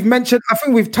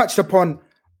we've touched upon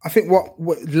what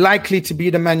likely to be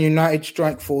the Man United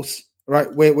strike force,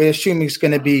 right? We're assuming it's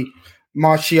going to be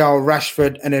Martial,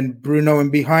 Rashford, and then Bruno in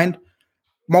behind.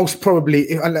 Most probably,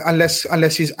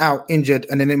 unless he's out injured,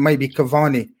 and then it may be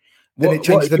Cavani. Then it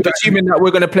changes assuming that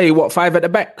we're going to play 5 at the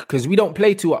back, because we don't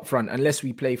play 2 up front unless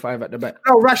we play 5 at the back.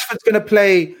 No, Rashford's going to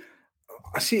play.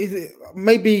 I see.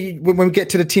 Maybe when we get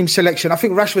to the team selection, I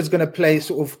think Rashford's going to play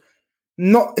sort of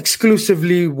not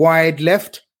exclusively wide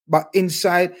left, but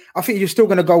inside. I think you're still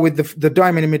going to go with the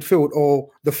diamond in midfield or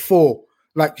the 4,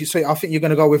 like you say. I think you're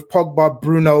going to go with Pogba,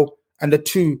 Bruno, and the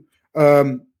 2.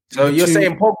 So you're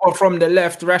saying Pogba from the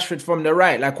left, Rashford from the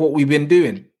right, like what we've been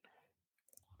doing.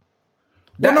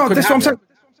 That's what I'm saying.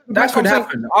 That could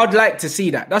happen. I'd like to see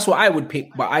that. That's what I would pick,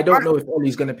 but I don't know if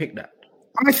Ollie's going to pick that.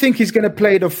 I think he's going to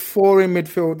play the 4 in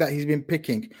midfield that he's been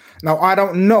picking. Now, I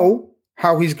don't know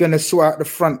how he's going to sort out the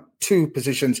front 2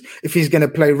 positions. If he's going to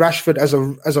play Rashford as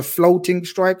a floating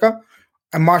striker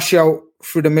and Martial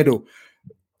through the middle.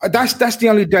 That's the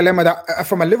only dilemma that,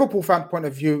 from a Liverpool fan point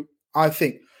of view, I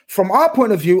think. From our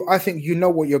point of view, I think you know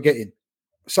what you're getting.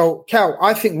 So, Cal,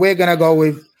 I think we're going to go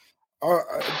with,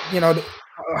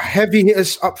 heavy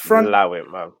hitters up front. Allow it,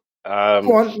 man.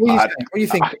 Go on, what do you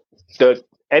think?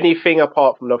 Anything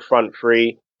apart from the front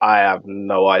 3, I have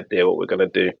no idea what we're going to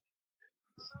do.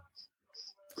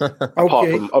 Apart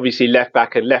from, obviously, left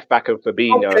back and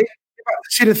Fabinho. Okay.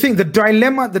 See, the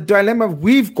dilemma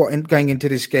we've got going into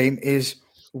this game is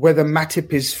whether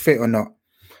Matip is fit or not.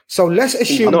 So let's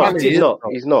assume he's not. I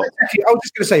was just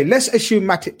going to say, let's assume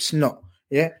Matip's not,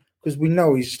 because we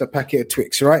know he's just a packet of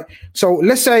Twix, right? So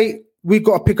let's say we've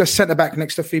got to pick a centre back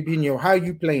next to Fabinho. How are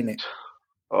you playing it?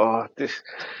 Oh, this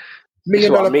 $1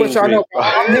 million question. I know.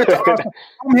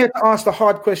 I'm here to ask the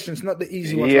hard questions, not the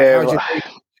easy ones. Yeah.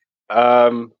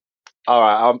 All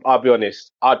right. I'll be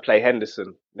honest. I'd play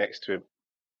Henderson next to him.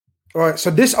 All right. So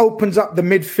this opens up the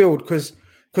midfield because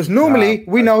normally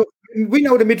we know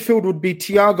the midfield would be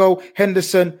Thiago,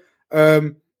 Henderson,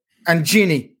 and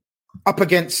Gini up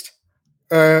against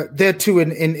their 2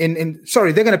 in.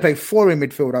 Sorry, they're going to play 4 in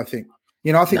midfield. I think.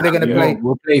 I think they're going to play.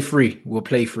 We'll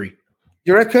play 3.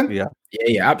 You reckon? Yeah,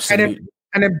 absolutely.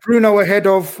 And then Bruno ahead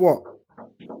of what?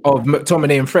 Of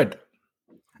McTominay and Fred.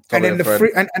 And then the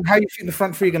free, and how you think the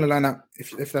front 3 going to line up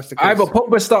if that's the case? Either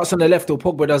Pogba starts on the left or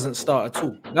Pogba doesn't start at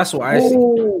all. That's what I see.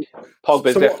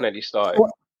 Pogba's definitely starting.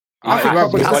 I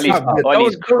think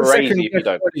Ollie's crazy if you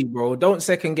don't. Ollie, bro. Don't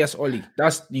second guess Ollie.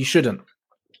 You shouldn't.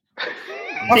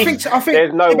 I think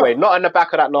there's no way. Not in the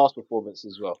back of that last performance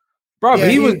as well. Bro,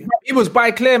 he was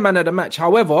by clear man of the match.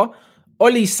 However,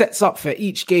 Ollie sets up for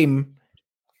each game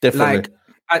differently.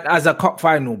 Like as a cup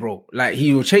final, bro. Like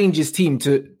he will change his team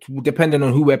to depending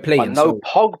on who we're playing. But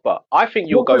Pogba. I think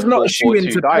you'll go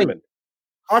 4-4-2 diamond.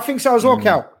 I think so as well,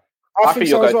 Cal. I think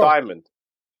you'll go diamond.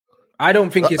 I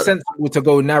don't think it's sensible to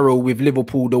go narrow with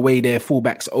Liverpool the way their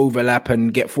fullbacks overlap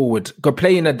and get forward. Because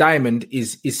playing a diamond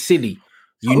is silly.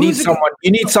 You need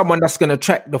someone that's going to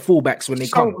track the fullbacks when they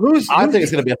come. I think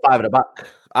it's going to be a 5 at the back.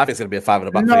 I think it's going to be a 5 at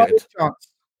the back. No chance.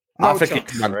 I think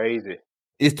it's crazy.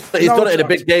 He's done it in the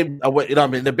big game. You know what I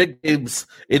mean? In the big games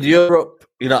in Europe,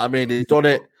 you know what I mean? He's done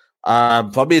it.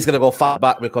 For me, he's going to go far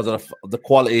back because of the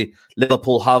quality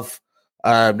Liverpool have.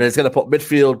 Then he's going to put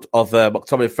midfield of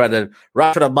McTominay, Fred, and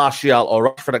Rashford and Martial,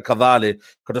 or Rashford and Cavani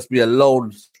could just be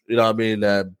alone. You know what I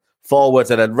mean?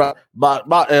 Forwards, and then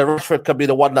Rashford can be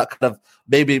the one that kind of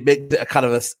maybe make it a kind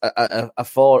of a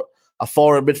 4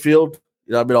 in midfield.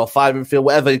 You know what I mean? Or 5 in field,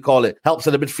 whatever you call it. Helps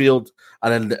in the midfield,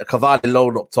 and then Cavani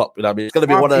lone up top. You know what I mean? It's going to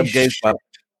be one of them games, man.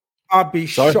 I'd be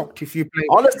shocked if you play.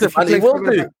 Honestly, man, he will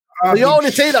do. You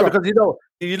only say that because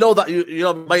you know that you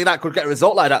know Man United could get a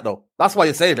result like that, though. That's why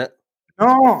you're saying it.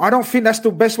 No, I don't think that's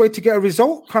the best way to get a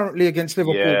result currently against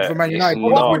Liverpool for Man United.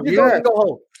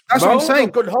 That's what I'm saying.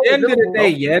 At the end of the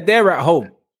day, they're at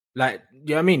home. Like, you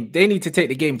know what I mean? They need to take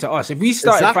the game to us. If we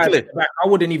started 5 at the back, I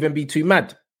wouldn't even be too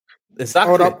mad.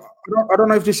 Exactly. I don't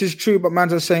know if this is true, but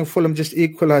man's are saying Fulham just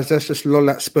equalised. Let's just lol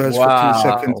at Spurs for 2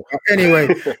 seconds.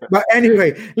 But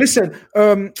anyway, listen.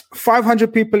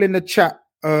 500 people in the chat.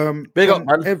 Big up,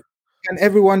 man. Can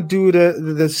everyone do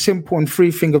the simple and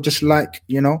free thing of just like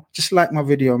my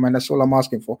video, man? That's all I'm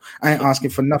asking for. I ain't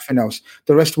asking for nothing else.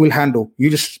 The rest we'll handle.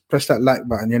 You just press that like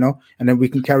button, and then we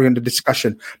can carry on the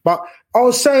discussion. But I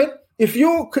was saying, if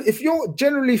you're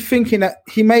generally thinking that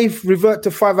he may revert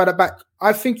to 5 at the back,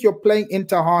 I think you're playing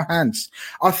into our hands.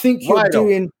 I think you're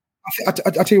doing. I'll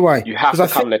tell you why. You have to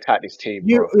come and attack this team.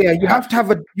 You have to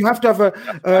have a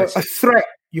threat.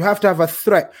 You have to have a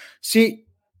threat. See,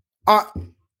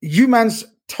 you man's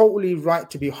totally right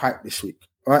to be hyped this week.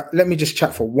 All right, let me just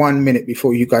chat for 1 minute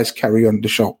before you guys carry on the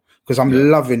show, because I'm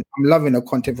loving the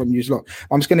content from you lot.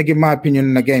 I'm just going to give my opinion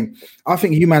on the game. I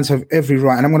think you mans have every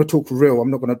right, and I'm going to talk real.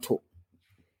 I'm not going to talk,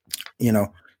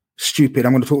 stupid.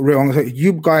 I'm going to talk real. I'm going to say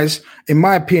you guys, in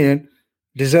my opinion,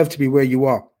 deserve to be where you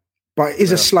are. But it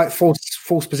is a slight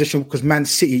false position because Man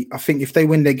City, I think if they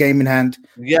win their game in hand,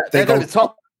 they go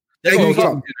top. They go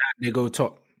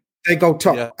top. They go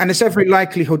top, and it's every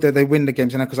likelihood that they win the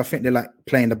games, because I think they're like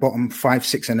playing the bottom 5,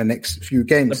 6 in the next few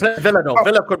games.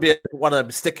 Villa could be one of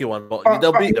them sticky ones, but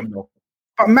they'll beat them though.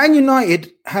 But Man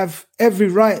United have every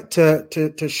right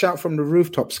to shout from the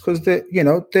rooftops because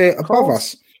they're above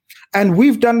us, and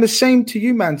we've done the same to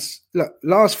you, man. Look,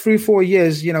 last 3-4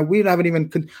 years, we haven't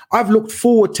even. I've looked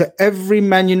forward to every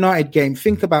Man United game.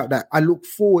 Think about that. I look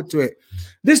forward to it.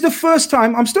 This is the first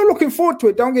time. I'm still looking forward to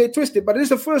it. Don't get it twisted. But this is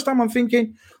the first time I'm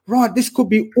thinking, right, this could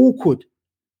be awkward.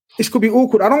 This could be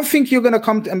awkward. I don't think you're going to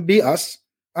come and beat us.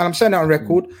 And I'm saying that on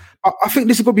record. I think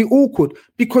this is going to be awkward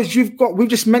because we've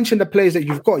just mentioned the players that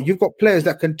you've got. You've got players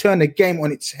that can turn the game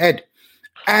on its head.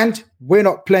 And we're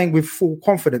not playing with full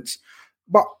confidence.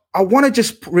 But I want to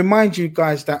just remind you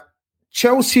guys that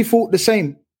Chelsea thought the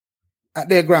same at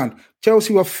their ground.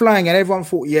 Chelsea were flying and everyone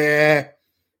thought,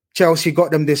 Chelsea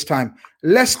got them this time.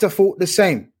 Leicester thought the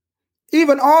same.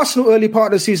 Even Arsenal early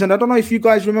part of the season, I don't know if you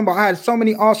guys remember, I had so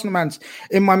many Arsenal fans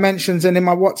in my mentions and in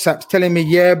my WhatsApps telling me,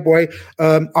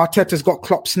 Arteta's got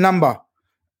Klopp's number.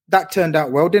 That turned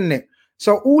out well, didn't it?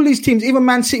 So all these teams, even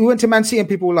Man City, we went to Man City and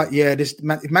people were like,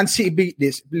 if Man City beat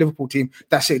this Liverpool team,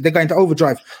 that's it. They're going to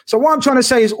overdrive. So what I'm trying to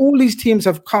say is all these teams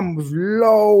have come with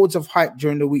loads of hype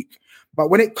during the week. But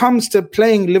when it comes to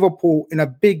playing Liverpool in a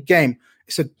big game,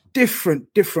 it's a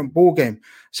different ball game.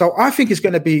 So I think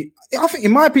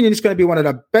in my opinion, it's going to be one of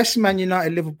the best Man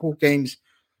United Liverpool games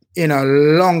in a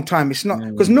long time. It's not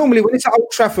because normally when it's at Old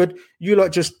Trafford, you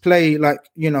lot just play like,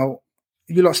 you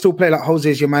lot still play like Jose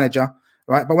is your manager.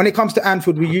 Right, but when it comes to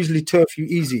Anfield, we usually turf you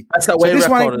easy. That's that way. This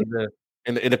one ain't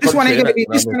going to be.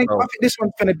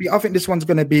 I think this one's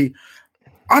going to be.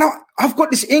 I've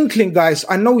got this inkling, guys.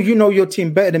 I know you know your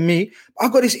team better than me.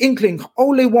 I've got this inkling.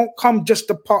 Ole won't come just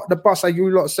to park the bus, like you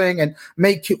lot saying, and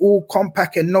make it all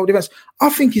compact and no defense. I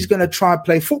think he's going to try and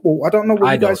play football. I don't know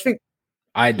what you guys think.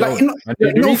 I don't.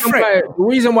 The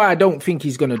reason why I don't think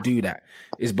he's going to do that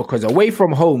is because away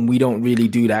from home, we don't really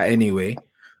do that anyway,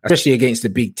 especially against the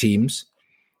big teams.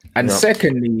 And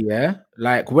secondly,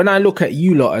 like when I look at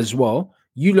you lot as well,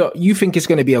 you think it's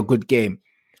going to be a good game.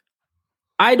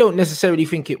 I don't necessarily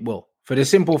think it will, for the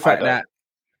simple fact that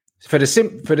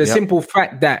simple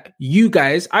fact that you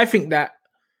guys, I think that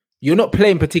you're not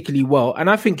playing particularly well, and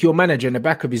I think your manager in the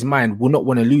back of his mind will not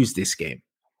want to lose this game.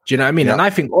 Do you know what I mean? And I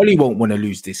think Ole won't want to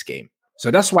lose this game, so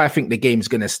that's why I think the game's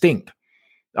going to stink.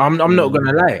 I'm not going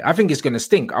to lie. I think it's going to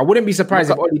stink. I wouldn't be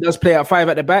surprised if Ole does play at 5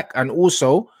 at the back, and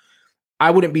also I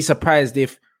wouldn't be surprised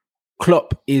if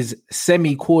Klopp is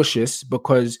semi-cautious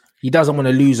because he doesn't want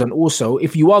to lose. And also,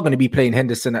 if you are going to be playing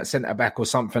Henderson at centre-back or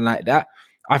something like that,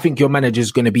 I think your manager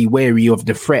is going to be wary of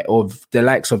the threat of the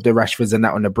likes of the Rashfords and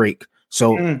that on the break.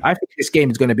 So I think this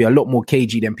game is going to be a lot more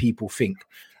cagey than people think.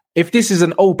 If this is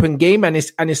an open game and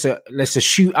it's a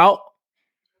shootout,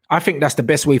 I think that's the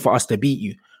best way for us to beat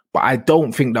you. But I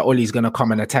don't think that Ole's going to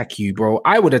come and attack you, bro.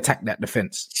 I would attack that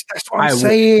defense. That's what I'm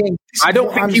saying. I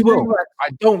don't think he will.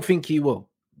 I don't think he will.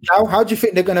 How do you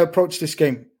think they're going to approach this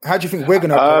game? How do you think we're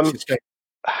going to approach this game?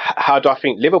 How do I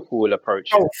think Liverpool will approach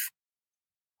it?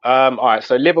 All right,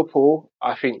 so Liverpool,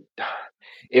 I think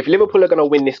if Liverpool are going to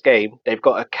win this game, they've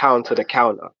got to counter the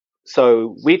counter.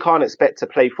 So we can't expect to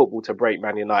play football to break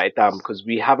Man United down because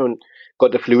we haven't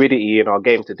got the fluidity in our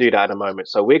game to do that at the moment.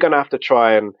 So we're going to have to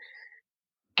try and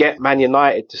get Man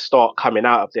United to start coming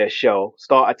out of their shell,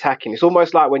 start attacking. It's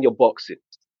almost like when you're boxing.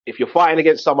 If you're fighting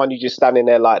against someone, you're just standing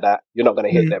there like that, you're not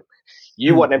going to hit them.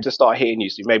 You want them to start hitting you.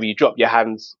 So maybe you drop your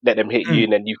hands, let them hit you,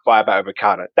 and then you fire back over a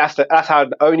counter. That's how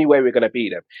the only way we're going to beat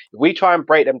them. If we try and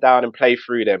break them down and play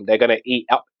through them, they're going to eat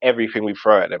up everything we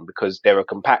throw at them because they're a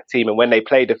compact team. And when they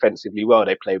play defensively well,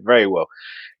 they play very well.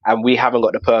 And we haven't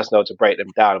got the personnel to break them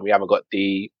down. And we haven't got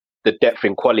the depth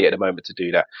and quality at the moment to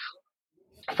do that.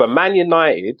 For Man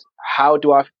United,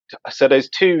 so there's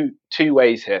two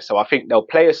ways here. So I think they'll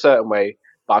play a certain way,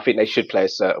 but I think they should play a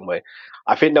certain way.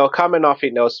 I think they'll come and I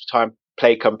think they'll try and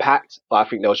play compact, but I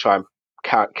think they'll try and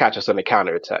catch us on the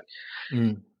counter attack.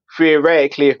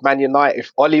 Theoretically,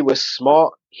 if Ollie was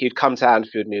smart, he'd come to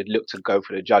Anfield and he'd look to go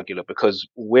for the jugular because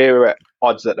we're at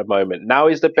odds at the moment. Now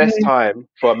is the best time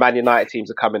for a Man United team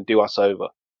to come and do us over.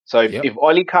 So if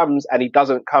Ollie comes and he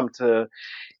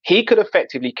could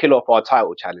effectively kill off our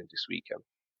title challenge this weekend.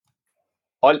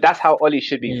 That's how Ollie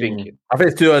should be thinking. I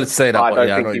think it's too early to say that. I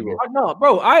don't think he will. No,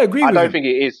 bro, I agree. I don't think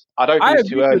it is. I don't think it's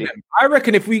too early. I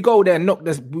reckon if we go there and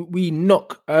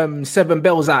knock 7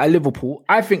 bells out of Liverpool,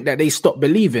 I think that they stop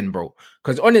believing, bro.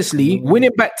 Because honestly,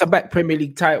 winning back-to-back Premier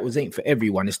League titles ain't for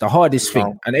everyone. It's the hardest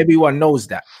thing, and everyone knows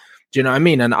that. Do you know what I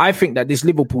mean? And I think that this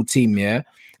Liverpool team,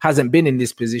 hasn't been in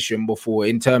this position before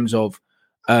in terms of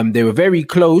they were very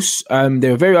close.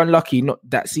 They were very unlucky not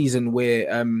that season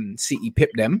where City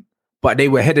pipped them. But they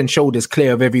were head and shoulders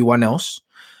clear of everyone else.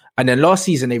 And then last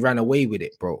season they ran away with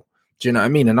it, bro. Do you know what I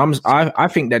mean? And I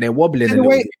think that they're wobbling a little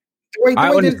bit.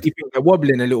 I honestly think they're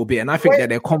wobbling a little bit. And I think that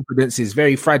their confidence is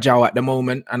very fragile at the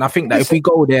moment. And I think that if we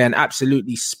go there and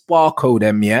absolutely sparkle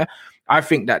them, I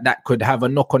think that could have a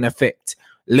knock-on effect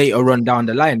later on down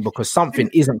the line because something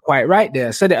isn't quite right there.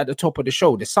 I said it at the top of the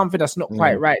show. There's something that's not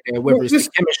quite right there, whether it's the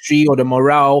chemistry or the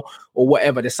morale or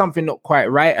whatever. There's something not quite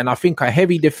right. And I think a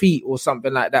heavy defeat or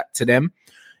something like that to them,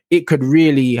 it could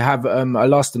really have a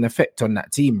lasting effect on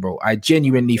that team, bro. I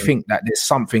genuinely think that there's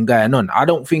something going on. I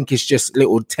don't think it's just a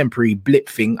little temporary blip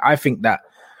thing. I think that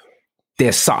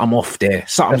there's something off there.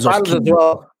 Something's off.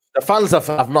 The fans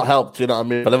have not helped, you know what I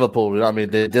mean, for Liverpool. You know what I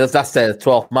mean? That's their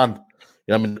 12th man.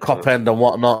 You know what I mean, cop end and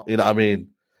whatnot. You know what I mean.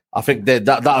 I think that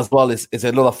as well is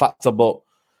another factor. But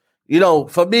you know,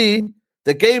 for me,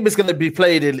 the game is going to be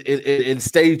played in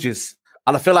stages,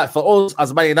 and I feel like for us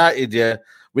as Man United,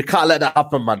 we can't let that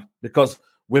happen, man, because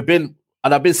we've been,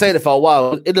 and I've been saying it for a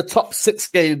while. In the top 6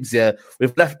 games,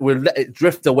 we've let it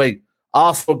drift away.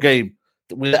 Arsenal game,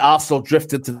 we let Arsenal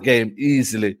drift into the game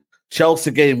easily.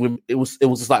 Chelsea game, it was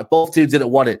just like both teams didn't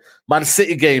want it. Man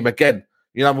City game again.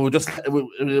 You know,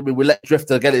 we let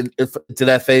drift again into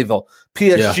their favour.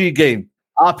 PSG game,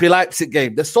 RB Leipzig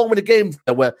game. There's so many games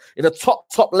there where in the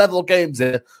top level games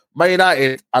there, Man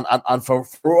United and for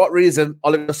what reason,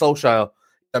 Oliver Solskjaer,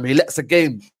 he lets the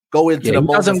game go into the. He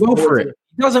doesn't go for it.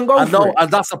 He doesn't go for it. And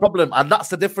that's the problem. And that's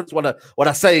the difference when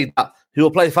I say that he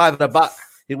will play 5 in the back.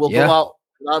 He will go out.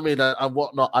 You know what I mean, and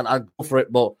whatnot, and go for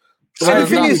it. But the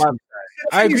thing is,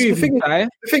 I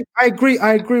agree.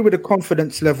 I agree with the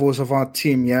confidence levels of our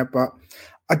team, but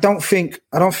I don't think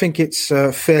it's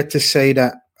fair to say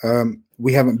that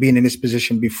we haven't been in this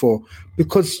position before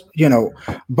because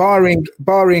barring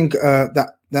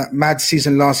that mad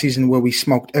season last season where we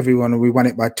smoked everyone and we won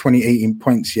it by 28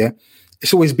 points,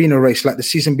 it's always been a race. Like the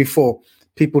season before,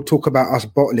 people talk about us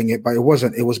bottling it, but it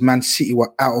wasn't. It was Man City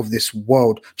were out of this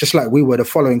world, just like we were the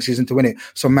following season to win it.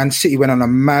 So Man City went on a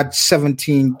mad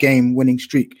 17-game winning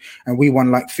streak, and we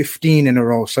won like 15 in a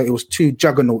row. So it was 2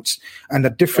 juggernauts. And the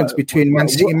difference between Man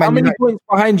City and Man United... How many points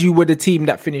behind you were the team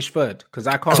that finished 3rd? Because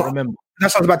I can't remember.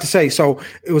 That's what I was about to say. So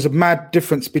it was a mad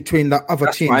difference between the other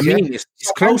teams. What I mean, it's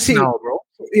close now, bro.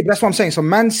 Yeah, that's what I'm saying. So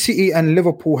Man City and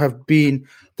Liverpool have been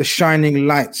the shining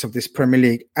lights of this Premier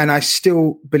League, and I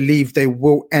still believe they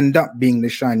will end up being the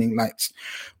shining lights.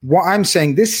 What I'm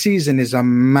saying, this season is a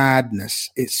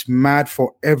madness. It's mad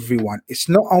for everyone. It's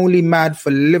not only mad for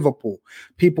Liverpool.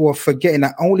 People are forgetting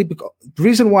that only because the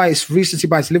reason why it's recency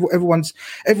bias. Everyone's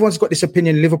got this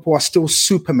opinion. Liverpool are still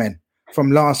supermen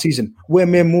from last season. We're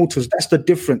mere mortals. That's the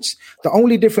difference. The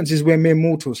only difference is we're mere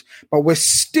mortals, but we're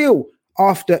still.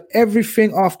 After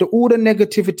everything, after all the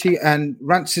negativity, and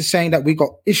Rance is saying that we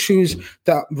got issues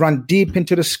that run deep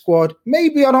into the squad.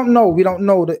 Maybe, I don't know. We don't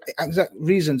know the exact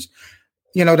reasons.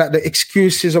 That the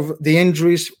excuses of the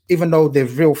injuries, even though they're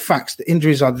real facts, the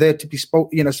injuries are there to be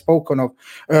spoken of.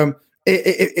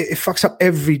 It fucks up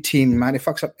every team, man. It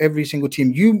fucks up every single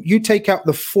team. You take out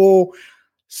the 4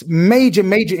 major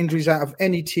injuries out of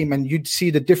any team, and you'd see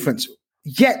the difference.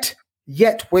 Yet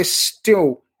we're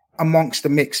still amongst the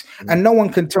mix, and no one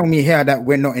can tell me here that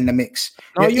we're not in the mix.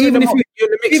 No, even if you're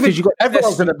in the mix, because you got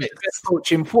everyone's in the mix. Best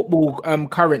coach in football,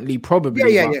 currently,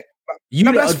 probably. Yeah.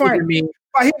 You that's fine.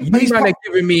 He's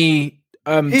giving me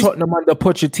Tottenham under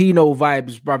Pochettino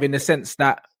vibes, bruv, in the sense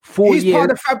that 4 years. He's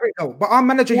part of the fabric, though. But our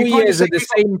manager, 4 years of the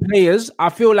same players. I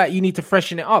feel like you need to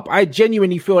freshen it up. I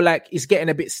genuinely feel like it's getting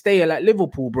a bit stale at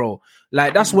Liverpool, bro.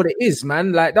 Like that's what it is,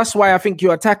 man. Like that's why I think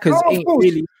your attackers ain't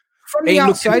really. From the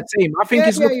outside, looking the same. I think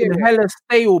it's looking hella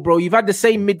stale, bro. You've had the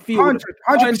same midfield.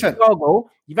 100%.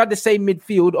 You've had the same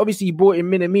midfield. Obviously, you brought in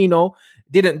Minamino,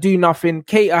 didn't do nothing.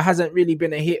 Keita hasn't really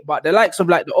been a hit, but the likes of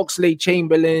like the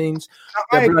Oxlade-Chamberlains,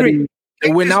 the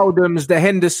Wijnaldums, the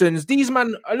Hendersons,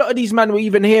 a lot of these men were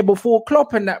even here before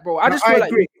Klopp and that, bro. I just feel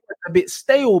like you're a bit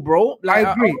stale, bro. Like,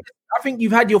 I agree. I think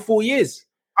you've had your 4 years.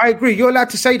 I agree. You're allowed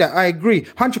to say that. I agree,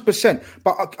 100%.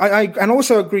 But I and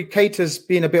also agree. Keita's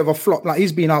been a bit of a flop. Like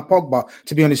he's been our Pogba,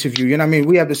 to be honest with you. You know what I mean?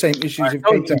 We have the same issues with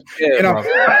Keita. You know.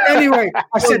 Anyway,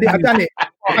 I said it. I've done it.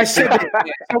 I said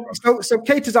it. So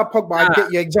Keita's our Pogba. I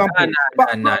get your example.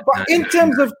 But in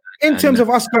terms of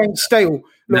us going stale,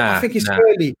 look, I think it's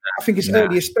early. I think it's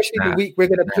early, especially the week we're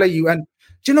going to play you. And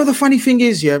do you know the funny thing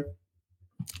is,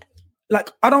 like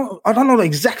I don't know the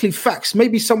exactly facts.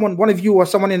 Maybe one of you or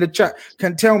someone in the chat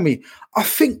can tell me. I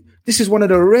think this is one of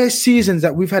the rare seasons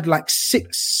that we've had like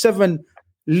 6-7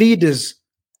 leaders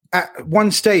at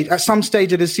some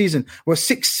stage of the season, where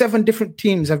 6-7 different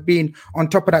teams have been on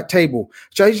top of that table.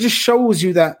 So it just shows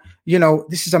you that,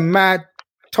 this is a mad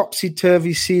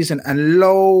topsy-turvy season and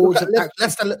loads of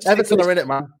Everton are in it,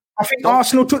 man. I think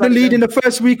Arsenal took the lead in the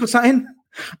first week or something.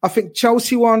 I think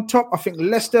Chelsea were on top. I think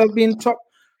Leicester have been top.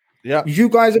 Yeah, you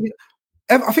guys have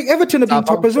I think Everton have been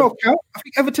top as well, Cal. I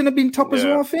think Everton have been top as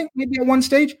well, I think, maybe at one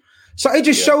stage. So it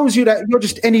just shows you that you're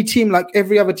just any team like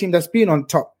every other team that's been on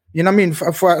top. You know what I mean?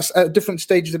 For different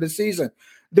stages of the season.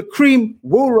 The cream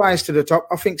will rise to the top.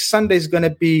 I think Sunday's going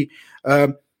to be...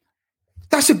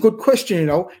 that's a good question,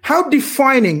 How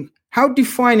defining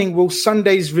will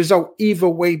Sunday's result either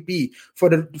way be for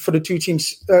the two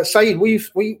teams? Saeed,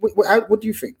 what do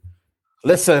you think?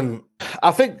 Listen,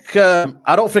 I think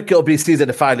I don't think it'll be season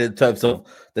defining in terms of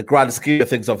the grand scheme of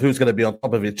things of who's going to be on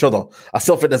top of each other. I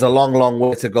still think there's a long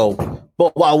way to go.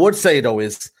 But what I would say though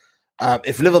is,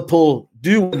 if Liverpool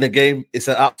do win the game, it's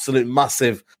an absolute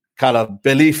massive kind of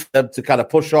belief for them to kind of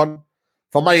push on.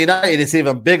 For Man United, it's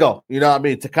even bigger. You know what I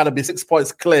mean? To kind of be 6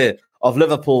 points clear of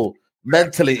Liverpool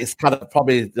mentally, it's kind of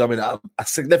probably a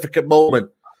significant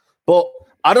moment. But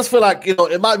I just feel like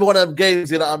it might be one of them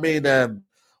games. You know what I mean?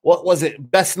 What was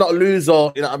it? Best not lose,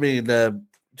 or you know what I mean?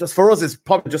 Just for us, it's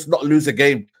probably just not lose a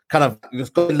game. Kind of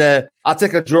just go in there. I'll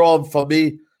take a draw for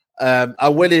me. I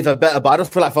win even better, but I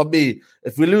just feel like for me,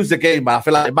 if we lose the game, man, I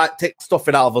feel like it might take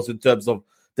stuffing out of us in terms of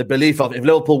the belief of if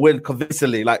Liverpool win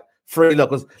convincingly, like 3-0,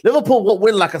 because Liverpool won't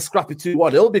win like a scrappy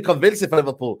 2-1. It'll be convincing for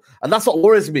Liverpool, and that's what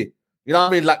worries me. You know what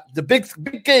I mean? Like the big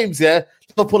games,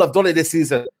 Liverpool have done it this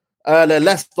season.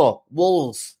 Leicester,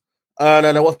 Wolves,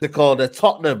 what's they called?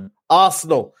 Tottenham,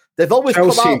 Arsenal. They've always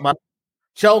come out, man.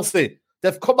 Chelsea.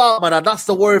 They've come out, man, and that's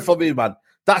the worry for me, man.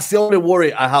 That's the only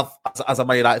worry I have as a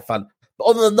Man United fan. But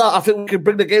other than that, I think we can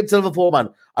bring the game to Liverpool, man.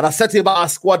 And I said to you about our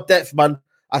squad depth, man.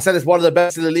 I said it's one of the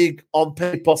best in the league on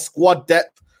paper. Squad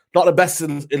depth. Not the best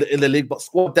in the league, but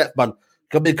squad depth, man.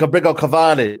 Can bring on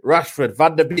Cavani, Rashford,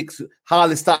 Van der Beek,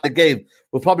 hardly start the game.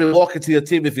 We'll probably walk into your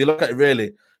team if you look at it,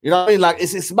 really. You know what I mean? Like,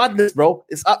 it's madness, bro.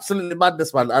 It's absolutely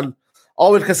madness, man. And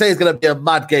all we can say is going to be a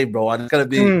mad game, bro. And it's going to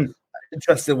be an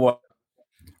interesting one.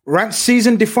 Right,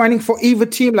 season defining for either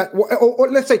team. Like,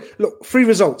 or let's say, look, 3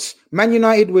 results: Man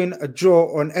United win, a draw,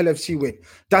 or an LFC win.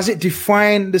 Does it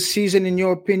define the season in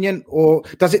your opinion, or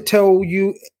does it tell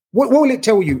you? What will it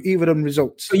tell you? Either of them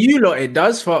results. For you lot, it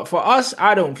does. For us,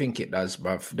 I don't think it does,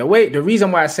 bruv. The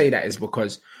reason why I say that is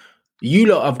because you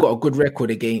lot have got a good record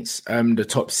against the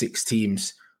top 6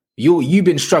 teams. You've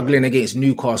been struggling against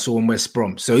Newcastle and West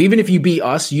Brom. So even if you beat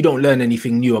us, you don't learn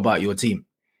anything new about your team.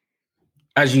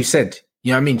 As you said,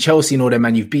 you know what I mean? Chelsea and all them,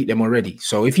 man, you've beat them already.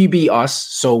 So if you beat us,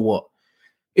 so what?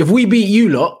 If we beat you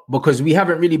lot, because we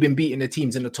haven't really been beating the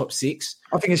teams in the top 6,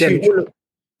 I think it's huge.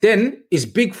 Then it's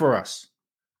big for us.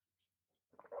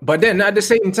 But then at the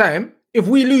same time, if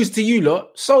we lose to you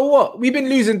lot, so what? We've been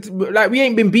losing, we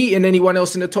ain't been beating anyone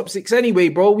else in the top 6 anyway,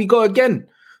 bro. We go again.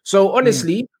 So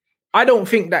honestly, I don't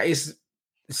think that is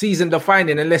season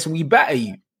defining unless we batter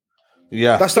you.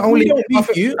 Yeah, that's the only. I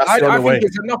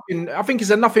think it's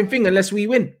a nothing thing unless we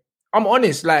win. I'm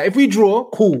honest. Like if we draw,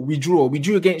 cool. We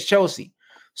drew against Chelsea.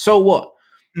 So what?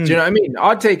 Do you know what I mean?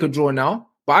 I'd take a draw now.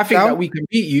 But I think that we can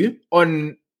beat you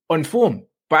on form.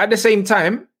 But at the same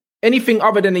time, anything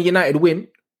other than a United win,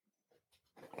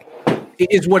 it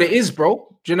is what it is, bro.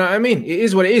 Do you know what I mean? It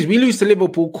is what it is. We lose to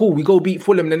Liverpool, cool. We go beat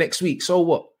Fulham the next week. So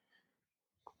what?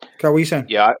 Okay, what are you saying?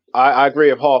 Yeah, I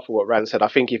agree with half of what Rand said. I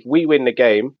think if we win the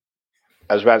game,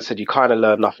 as Rand said, you kind of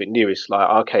learn nothing new. It's like,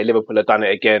 okay, Liverpool have done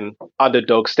it again.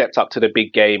 Underdog stepped up to the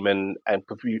big game and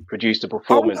produced a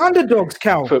performance. Are we underdogs,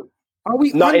 Cal? Are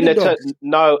we not underdogs?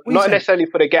 Not necessarily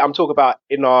for the game. I'm talking about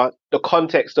in the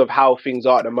context of how things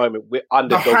are at the moment. We're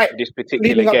underdogs for this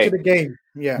particular game. To the game.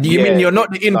 Yeah. Do you mean you're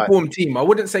not the informed team? I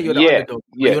wouldn't say you're the underdog.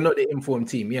 But you're not the informed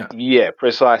team. Yeah. Yeah,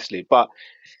 precisely. But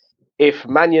if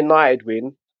Man United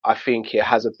win, I think it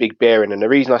has a big bearing. And the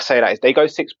reason I say that is they go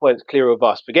 6 points clear of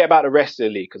us. Forget about the rest of the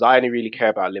league, because I only really care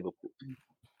about Liverpool.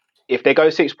 If they go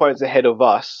 6 points ahead of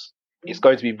us, it's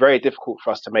going to be very difficult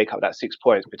for us to make up that 6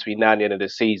 points between now and the end of the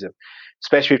season,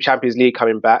 especially with Champions League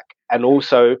coming back. And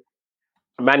also,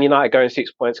 Man United going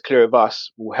 6 points clear of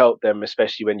us will help them,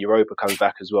 especially when Europa comes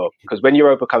back as well. Because when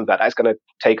Europa comes back, that's going to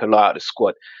take a lot out of the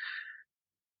squad.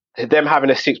 Them having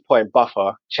a 6 point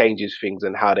buffer changes things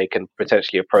and how they can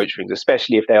potentially approach things,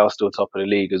 especially if they are still top of the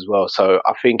league as well. So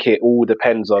I think it all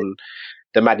depends on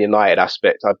the Man United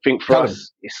aspect. I think for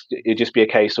us, it'd just be a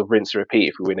case of rinse and repeat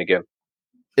if we win again.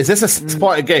 Is this a 6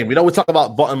 point game? We talk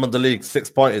about bottom of the league, 6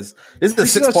 pointers. This is a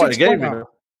 6 point game,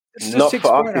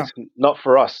 Not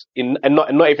for us, and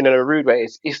not even in a rude way.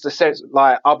 It's the sense,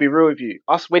 like, I'll be real with you.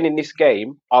 Us winning this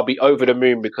game, I'll be over the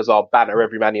moon because I'll banter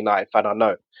every Man United fan I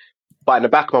know. But in the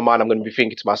back of my mind, I'm going to be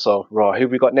thinking to myself, right, who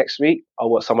have we got next week? I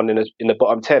want someone in the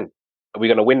bottom 10. Are we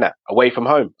going to win that? Away from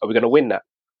home, are we going to win that?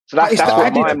 So that's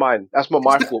what my mind. That's what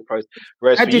my thought process.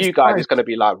 Whereas for you guys, it's going to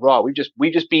be like, right,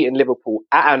 we've just beaten Liverpool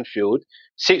at Anfield,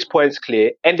 6 points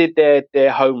clear, ended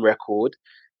their home record,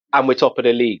 and we're top of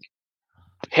the league.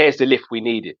 Here's the lift we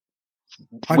needed.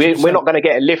 We're not going to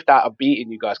get a lift out of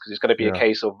beating you guys because it's going to be a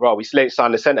case of, right, we still ain't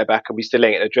signed the centre back and we still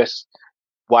ain't addressed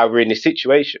why we're in this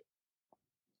situation.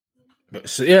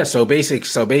 So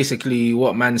basically,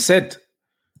 what man said.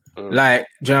 Like,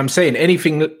 do you know what I'm saying?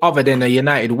 Anything other than a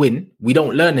United win, we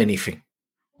don't learn anything.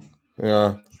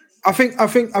 Yeah. I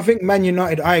think Man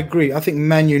United, I agree. I think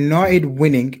Man United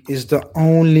winning is the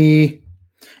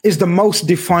most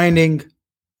defining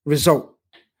result.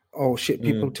 Oh shit,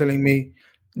 people telling me.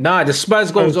 Nah, the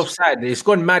Spurs goes offside. It's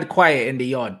gone mad quiet in the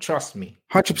yard, trust me.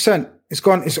 100%. It's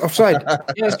offside.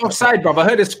 Yeah, it's offside, bro. I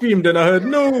heard it screamed and I heard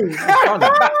no.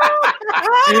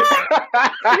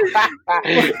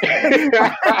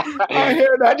 I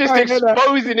hear that. Just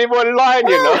exposing him online,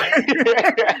 you know.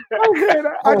 I hear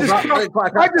that.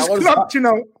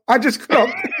 I just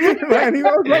clocked. Man, he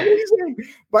was like, what are you saying?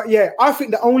 But yeah, I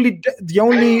think the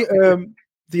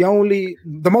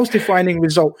most defining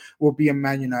result will be a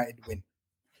Man United win.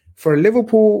 For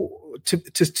Liverpool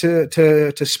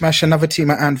to smash another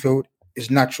team at Anfield is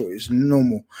natural, it's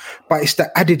normal. But it's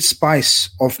the added spice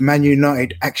of Man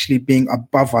United actually being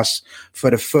above us for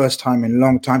the first time in a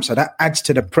long time. So that adds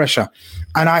to the pressure.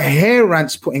 And I hear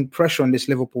Rance putting pressure on this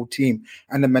Liverpool team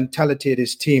and the mentality of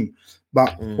this team.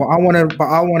 But what I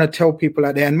want to tell people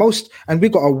out there, and we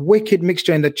got a wicked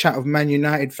mixture in the chat of Man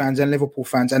United fans and Liverpool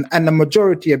fans, and the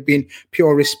majority have been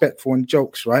pure respectful and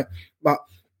jokes, right? But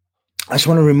I just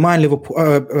want to remind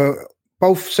Liverpool,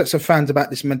 both sets of fans about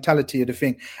this mentality of the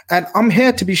thing. And I'm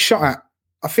here to be shot at.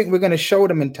 I think we're going to show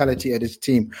the mentality of this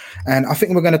team. And I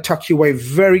think we're going to tuck you away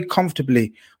very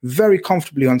comfortably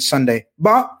on Sunday.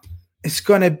 But it's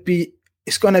going to be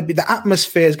the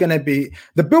atmosphere is going to be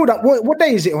the build up. What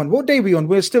day is it on? What day are we on?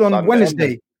 We're still on Sunday,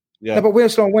 Wednesday. Yeah. No, but we're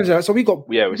still on Wednesday. So we got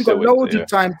loads of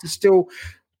time to still,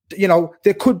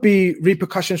 there could be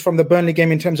repercussions from the Burnley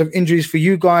game in terms of injuries for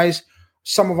you guys.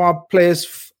 Some of our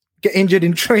players get injured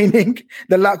in training,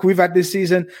 the luck we've had this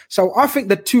season. So I think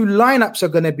the two lineups are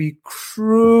going to be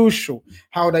crucial,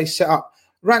 how they set up.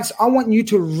 Rance, I want you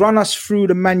to run us through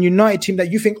the Man United team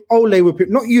that you think Ole will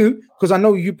pick. Not you, because I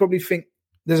know you probably think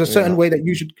there's a certain way that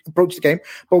you should approach the game.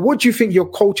 But what do you think your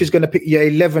coach is going to pick your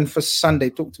 11 for Sunday?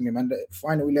 Talk to me, man. The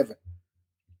final 11.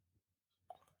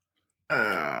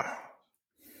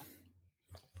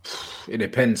 It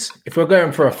depends. If we're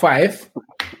going for a 5...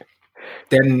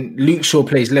 then Luke Shaw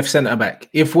plays left centre back.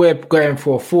 If we're going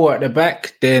for a 4 at the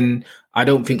back, then I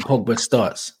don't think Pogba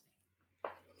starts.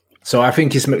 So I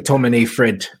think it's McTominay,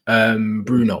 Fred,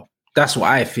 Bruno. That's what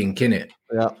I think, innit?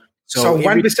 Yeah. So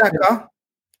Wan-Bissaka.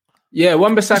 Yeah,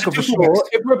 Wan-Bissaka for sure.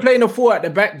 If we're playing a 4 at the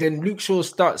back, then Luke Shaw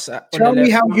starts. Tell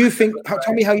me how you think.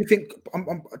 Tell me how you think. I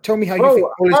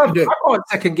can't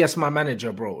second guess my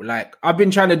manager, bro. Like, I've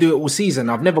been trying to do it all season.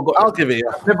 I've never got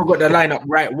the lineup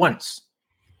right once.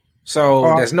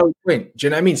 So there's no point. Do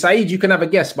you know what I mean? Saeed, you can have a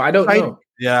guess, but I don't know.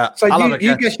 Yeah. So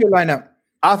you guess your lineup.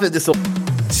 I think this will...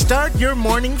 Start your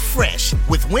morning fresh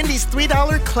with Wendy's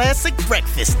 $3 Classic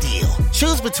Breakfast Deal.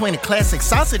 Choose between a classic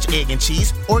sausage, egg, and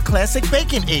cheese or classic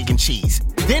bacon, egg, and cheese.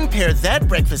 Then pair that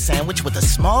breakfast sandwich with a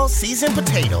small seasoned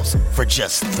potatoes for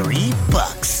just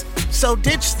 $3. So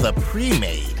ditch the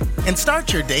pre-made and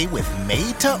start your day with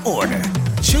made to order.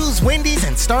 Choose Wendy's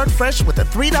and start fresh with a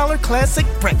 $3 Classic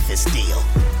Breakfast Deal.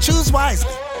 Choose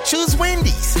wisely. Choose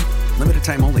Wendy's. Limited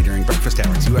time only during breakfast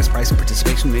hours. U.S. price and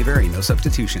participation may vary. No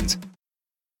substitutions.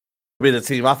 Be the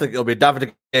team. I think it'll be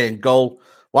David in goal,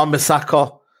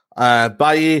 Wan-Bissaka,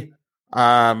 Bailly,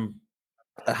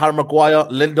 Harry Maguire,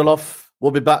 Lindelof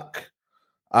will be back.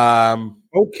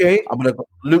 Okay. I'm gonna go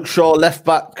Luke Shaw left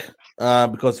back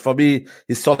because for me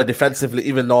he's solid defensively.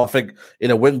 Even though I think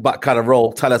in a wing back kind of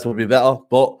role, Telles will be better,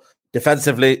 but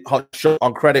defensively, hot shot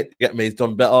on credit. Get me, he's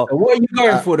done better. So what are you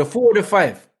going for? The 4 or the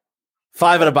 5?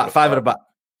 5 at the back. 5 at the back.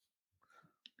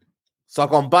 So I've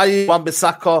gone Bailly,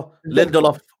 Wan-Bissaka,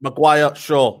 Lindelof, Maguire,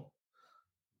 Shaw.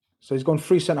 So he's gone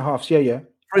 3 centre halves. Yeah.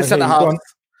 3 centre halves.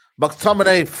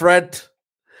 McTominay, Fred,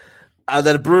 and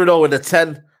then Bruno in the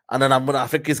 10. And then I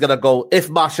think he's gonna go, if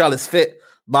Martial is fit,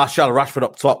 Martial, Rashford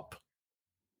up top.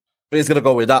 He's gonna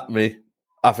go with that. Me,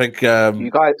 I think.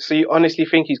 You guys, so you honestly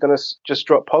think he's gonna just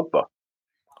drop Pogba?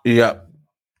 Yeah.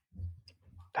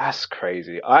 That's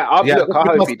crazy. I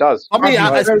hope he does. I mean,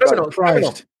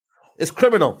 it's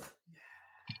criminal.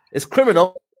 It's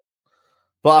criminal.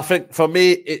 But I think for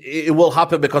me, it will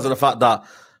happen because of the fact that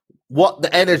what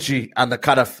the energy and the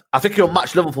kind of... I think he'll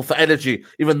match Liverpool for energy,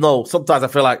 even though sometimes I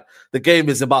feel like the game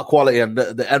is about quality and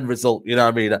the end result, you know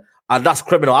what I mean? And that's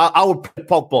criminal. I would pick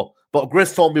Pogba, but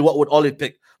Grizz told me what would Ollie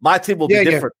pick. My team will be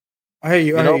different. I hear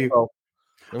you.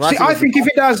 See, I think if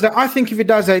it does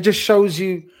that, it just shows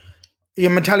you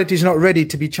your mentality is not ready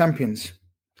to be champions.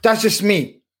 That's just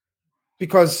me.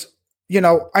 Because,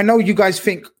 I know you guys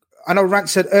think... I know Rant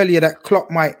said earlier that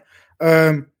Klopp might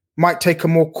take a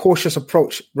more cautious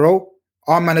approach, bro.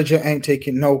 Our manager ain't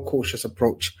taking no cautious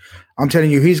approach. I'm telling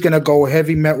you, he's gonna go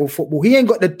heavy metal football. He ain't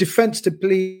got the defense to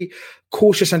play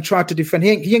cautious and try to defend.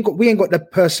 We ain't got the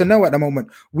personnel at the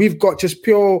moment. We've got just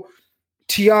pure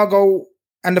Thiago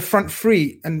and the front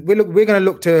three, and we're gonna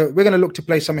look to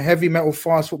play some heavy metal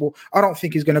fast football. I don't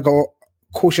think he's gonna go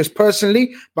cautious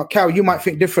personally, but Cal, you might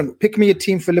think different. Pick me a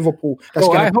team for Liverpool.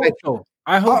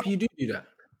 I hope you do that.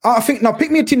 I think pick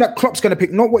me a team that Klopp's going to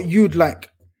pick, not what you'd like.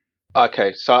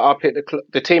 Okay, so I'll pick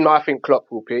the team that I think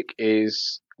Klopp will pick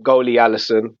is goalie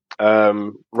Alisson,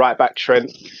 right back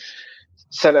Trent,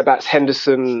 centre backs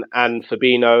Henderson and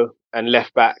Fabinho, and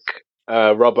left back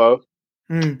Robbo.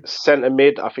 Centre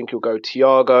mid, I think he'll go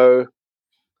Thiago.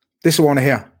 This is what I want to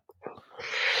hear.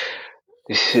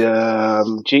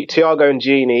 Thiago and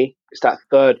Gini. It's that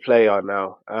third player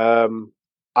now.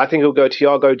 I think he'll go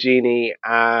Thiago, Gini,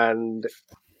 and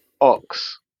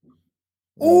Ox.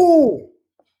 Oh,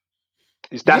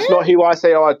 that's not who I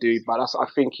say I do, but I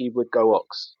think he would go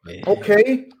Ox.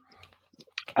 Okay.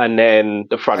 And then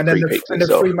the front three picks and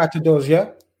the three matadors, yeah.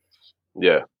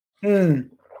 Yeah.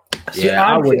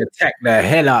 I would attack the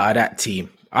hell out of that team.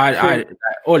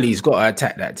 Ollie's got to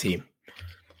attack that team.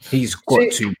 He's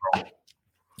got to, bro.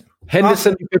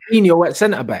 Henderson and Fabinho at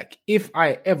centre back. If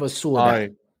I ever saw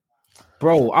that.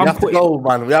 Bro, I'm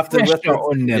putting we have to pressure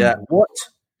on them. Yeah. What?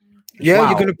 Yeah, wow.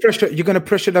 You're gonna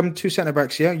pressure them 2 centre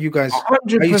backs. Yeah, you guys.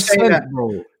 100%,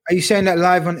 bro. Are you saying that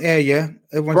live on air? Yeah,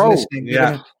 everyone's listening.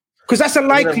 Yeah, because that's a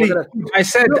likely. I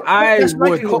said I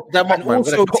would cook them up. And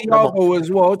also Thiago as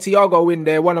well. Thiago in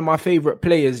there, one of my favourite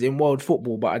players in world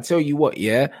football. But I tell you what,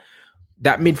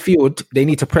 that midfield they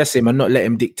need to press him and not let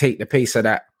him dictate the pace of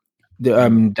that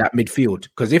midfield.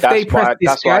 Because if they press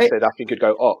that's why I said I think it'd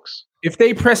go Ox. If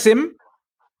they press him,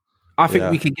 I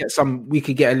think we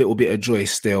could get a little bit of joy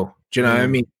still. Do you know what I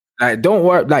mean? Like, don't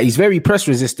worry. Like, he's very press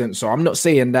resistant, so I'm not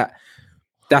saying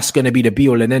that's going to be the be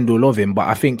all and end all of him. But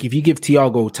I think if you give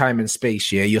Thiago time and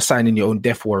space, you're signing your own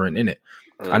death warrant in it,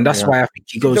 and that's why I think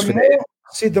he goes for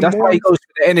why he goes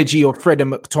for the energy of Fred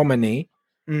and McTominay,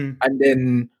 and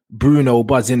then Bruno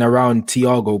buzzing around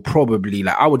Thiago. Probably,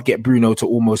 like I would get Bruno to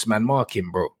almost man mark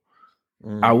him, bro.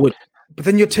 I would. But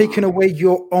then you're taking away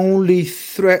your only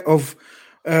threat of.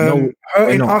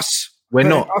 Hurting us. We're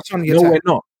not. We're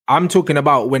not. I'm talking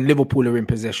about when Liverpool are in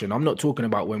possession. I'm not talking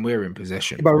about when we're in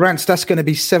possession. But Rance, that's going to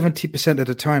be 70% of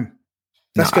the time.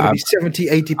 That's going to be 70,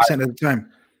 80% of the time.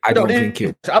 I don't think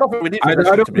it. I don't think we need. I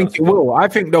don't think it will. I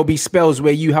think there'll be spells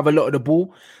where you have a lot of the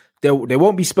ball. There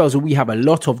won't be spells where we have a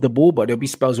lot of the ball, but there'll be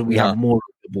spells where we have more of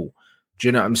the ball. Do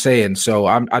you know what I'm saying? So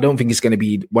I don't think it's going to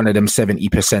be one of them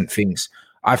 70% things.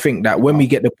 I think that when we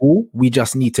get the ball, we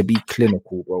just need to be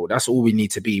clinical, bro. That's all we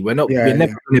need to be. We're never going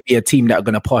to be a team that are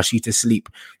going to pass you to sleep.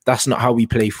 That's not how we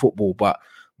play football. But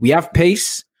we have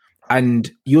pace,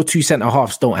 and your two centre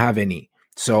halves don't have any.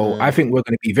 So I think we're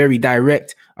going to be very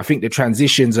direct. I think the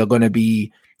transitions are going to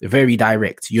be very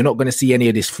direct. You're not going to see any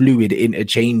of this fluid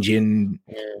interchanging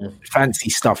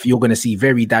fancy stuff. You're going to see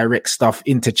very direct stuff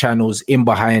into channels, in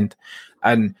behind,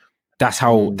 and that's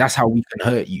how we can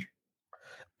hurt you.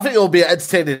 I think it'll be an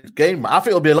entertaining game. I think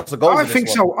it'll be a lot of goals. I think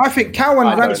so. I think Cow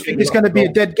and Rance think it's going to be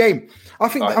a dead game.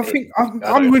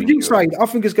 I'm with you, Saeed. I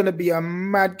think it's going to be a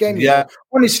mad game. Yeah,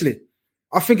 honestly,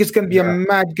 I think it's going to be a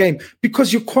mad game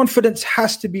because your confidence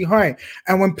has to be high,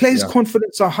 and when players'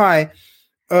 confidence are high,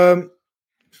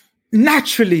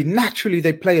 naturally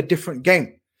they play a different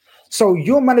game. So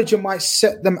your manager might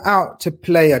set them out to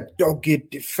play a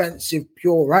dogged, defensive,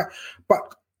 pure, right?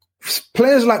 But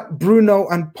players like Bruno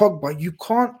and Pogba, you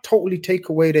can't totally take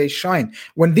away their shine.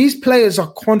 When these players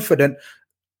are confident,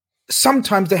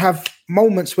 sometimes they have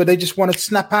moments where they just want to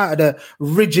snap out of the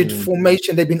rigid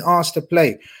formation they've been asked to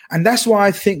play. And that's why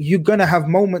I think you're going to have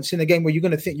moments in the game where you're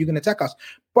going to think you're going to attack us.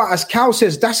 But as Cal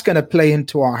says, that's going to play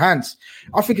into our hands.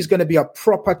 I think it's going to be a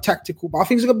proper tactical, but I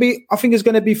think it's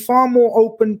going to be far more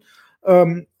open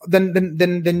than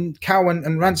Cow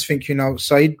and Rance think,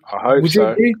 Saeed. I hope would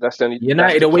so. You agree?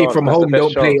 United away from home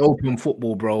don't play open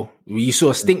football, bro. You saw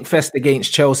a Stinkfest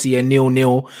against Chelsea and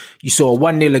 0-0. You saw a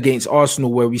 1-0 against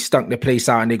Arsenal where we stunk the place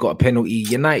out and they got a penalty.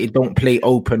 United don't play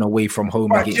open away from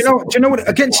home. Right, do you know what?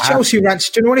 Against Chelsea, Rance,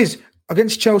 do you know what it is?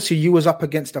 Against Chelsea, you was up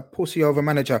against a pussy over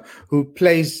manager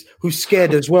who's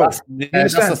scared as well.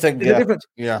 That's the thing. The difference.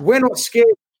 We're not scared.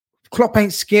 Klopp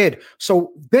ain't scared.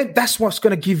 So that's what's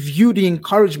going to give you the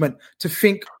encouragement to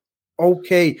think,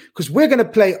 okay, because we're going to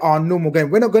play our normal game.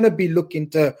 We're not going to be looking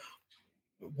to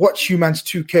watch humans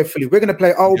too carefully. We're going to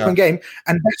play our open game.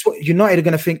 And that's what United are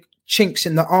going to think, chinks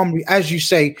in the armory, as you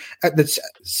say,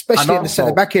 especially in the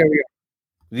centre-back area.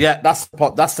 Yeah, that's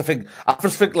the thing. I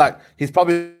just think like he's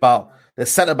probably about the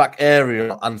centre-back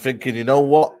area and thinking, you know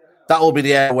what? That will be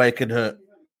the area where it can hurt.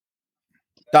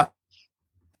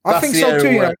 I think so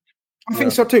too, I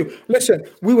think so too. Listen,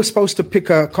 we were supposed to pick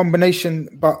a combination,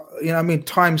 but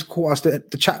times caught us.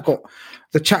 The chat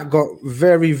got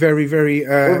very, very, very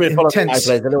intense.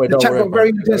 The chat got very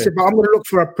intensive. But I'm going to look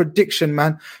for a prediction,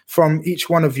 man, from each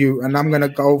one of you, and I'm going to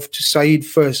go to Saeed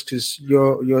first because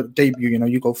your debut.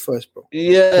 You go first, bro.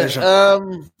 Yeah.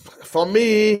 For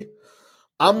me,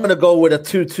 I'm going to go with a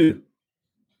 2-2.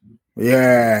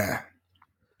 Yeah.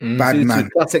 Bad 2-2. Man.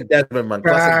 Classic Desmond, man.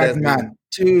 Bad man.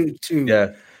 2-2.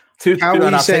 Yeah. 2-2,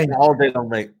 and I'll take it all day long,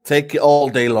 mate. Take it all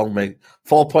day long, mate.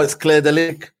 4 points clear the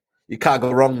league. You can't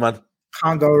go wrong, man.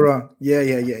 Can't go wrong. Yeah.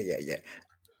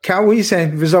 Cal, what are you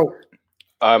saying? Result?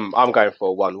 I'm going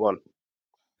for 1-1.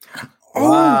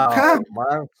 Oh, wow, Cal.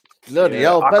 Man.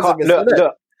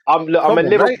 Look, I'm a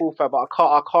Liverpool fan, but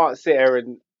I can't sit here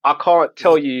and I can't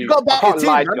tell you. I can't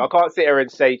lie to you. I can't sit here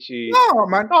and say to you. No,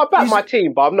 man. No, I back my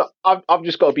team, but I'm not. I've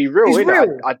just got to be real.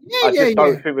 I just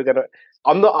don't think we're gonna.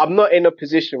 I'm not in a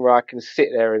position where I can sit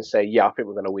there and say, yeah, I think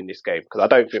we're going to win this game, because I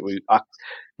don't think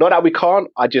not that we can't.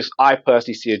 I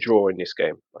personally see a draw in this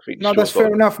game. I think. No, that's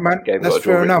fair enough, man. That's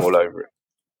fair enough. All over it.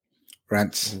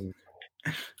 Rants.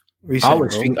 I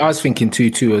was thinking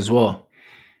 2-2 as well.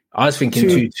 I was thinking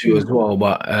 2-2 as well,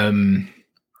 but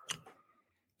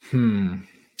 2-2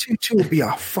 will be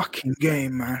a fucking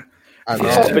game, man. I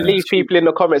can't believe people in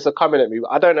the comments are coming at me.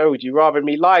 I don't know. Would you rather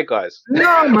me lie, guys?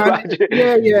 No, man.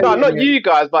 No, not you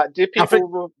guys, but do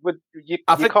people you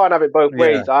can't have it both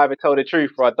ways. I either tell the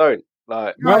truth or I don't.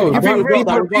 Like,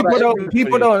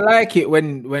 people don't like it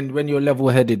when you're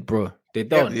level-headed, bro. They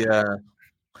don't. Yeah.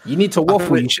 You need to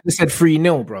waffle. You should have said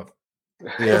 3-0, bro.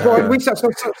 Yeah. So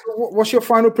what's your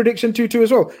final prediction? 2-2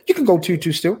 as well. You can go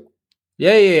 2-2 still.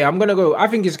 Yeah. I'm gonna go. I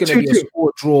think it's gonna be a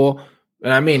score draw.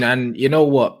 And you know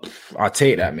what? I'll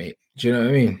take that, mate. Do you know what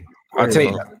I mean? I'll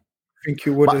take that. I think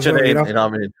you would as well. You know what I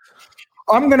mean?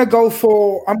 I'm gonna go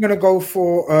for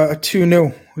a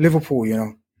 2-0 Liverpool.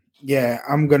 Yeah,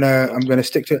 I'm gonna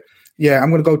stick to it. Yeah, I'm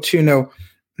gonna go 2-0.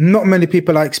 Not many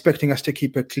people are expecting us to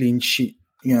keep a clean sheet,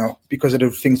 because of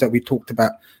the things that we talked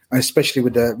about, especially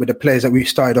with the players that we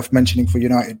started off mentioning for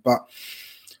United. But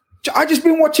I just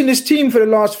been watching this team for the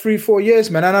last 3-4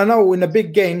 years, man, and I know in the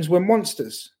big games we're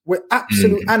monsters. We're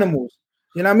absolute animals.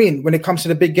 You know what I mean? When it comes to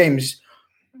the big games.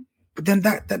 But then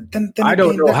I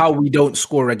don't know how we don't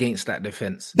score against that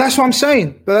defense. That's what I'm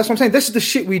saying. This is the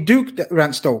shit we do,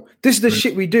 Rantstall. This is the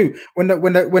shit we do. When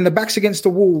the back's against the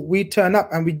wall, we turn up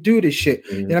and we do this shit.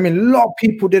 You know what I mean? A lot of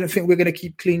people didn't think we're going to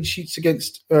keep clean sheets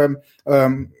against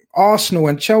Arsenal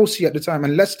and Chelsea at the time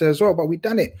and Leicester as well, but we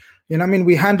done it. You know what I mean?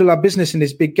 We handle our business in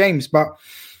these big games, but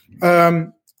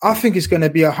I think it's going to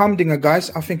be a humdinger, guys.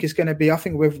 I think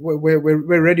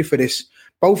we're ready for this.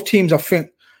 Both teams, I think,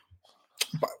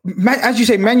 as you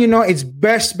say, Man United's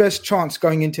best chance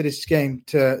going into this game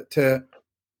to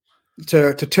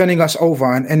turning us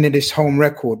over and ending this home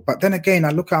record. But then again, I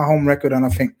look at our home record and I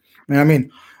think, you know what I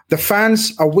mean? The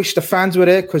fans, I wish the fans were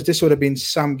there because this would have been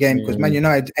some game because Man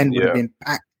United's end would have been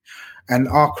packed and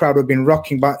our crowd would have been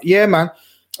rocking. But yeah, man,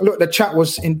 look, the chat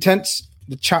was intense.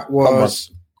 The chat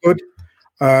was good.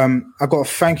 I got to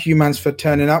thank you, man, for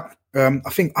turning up. I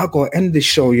think I got to end this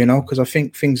show, you know, because I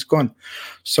think things gone.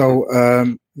 So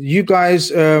you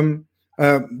guys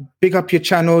big up your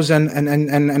channels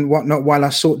and whatnot while I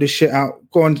sort this shit out.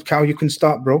 Go on, Cal, you can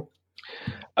start, bro.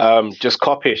 Just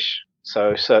Kopish.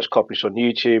 So search Kopish on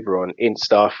YouTube or on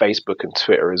Insta, Facebook and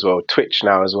Twitter as well. Twitch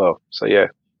now as well. So yeah,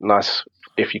 nice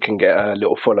if you can get a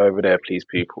little follow over there, please,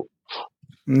 people.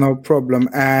 No problem.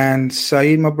 And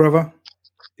Saeed, my brother.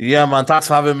 Yeah, man. Thanks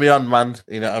for having me on, man.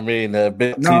 You know what I mean?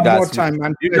 More time,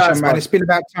 man. Pleasure, man. It's been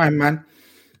about time, man.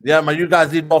 Yeah, man. You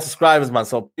guys need more subscribers, man.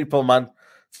 So people, man,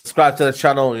 subscribe to the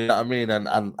channel. You know what I mean?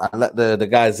 And let the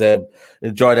guys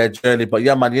enjoy their journey. But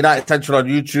yeah, man. United Central on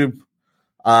YouTube.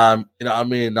 You know what I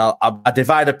mean? I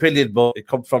divide opinion, but it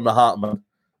comes from the heart, man.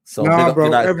 So no,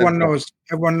 bro. Everyone knows,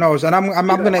 and I'm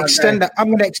going to extend that. I'm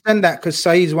going to extend that because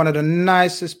Saeed's one of the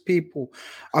nicest people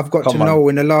I've got to know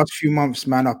in the last few months,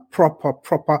 man. A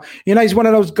proper. You know, he's one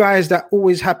of those guys that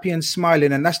always happy and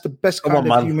smiling, and that's the best kind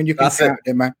of human you can see out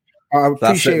there, man. I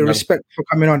appreciate your respect for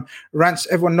coming on. Rants,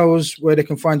 everyone knows where they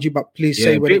can find you, but please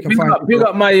say where they can find you. Big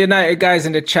up my United guys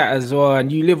in the chat as well, and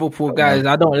you Liverpool guys.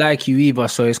 I don't like you either,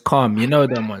 so it's calm. You know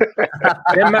them, man.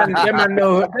 them man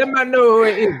know who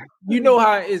it is. You know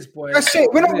how it is, boy. That's it.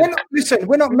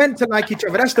 We're not meant to like each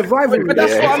other. That's the rivalry. But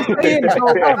that's what I'm saying. So,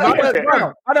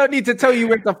 I don't need to tell you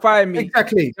where to find me.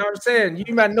 Exactly. You know what I'm saying?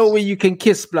 You man know where you can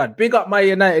kiss blood. Big up my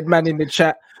United man in the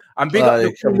chat. And big up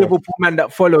the Liverpool man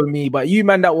that follow me, but you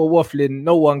man that were waffling,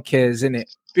 no one cares,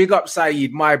 innit? Big up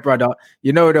Saeed, my brother.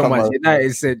 You know them ones,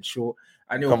 United Central.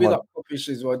 And you'll big up Kopish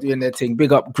as well, doing their thing.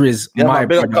 Big up Grizz, my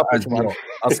brother as well.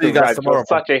 I'll see you guys tomorrow.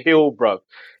 Such a hill, bro.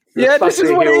 Yeah, this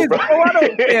is what it is. Bro, I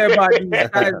don't care about these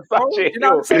guys, bro. You know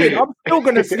what I'm saying? I'm still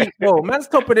going to sleep, bro. Man's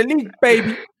top of the league,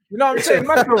 baby. You know what I'm saying?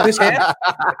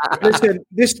 Listen,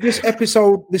 this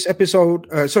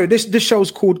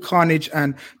show's called Carnage,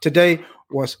 and today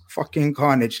was fucking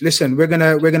carnage. Listen, we're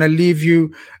gonna leave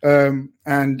you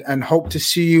and hope to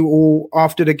see you all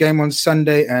after the game on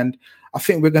Sunday. And I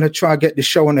think we're gonna try to get the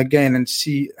show on again and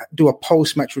do a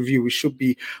post-match review. It should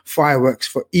be fireworks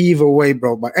for either way,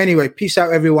 bro. But anyway, peace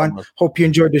out, everyone. Hope you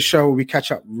enjoyed the show. We catch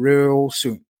up real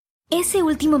soon. Ese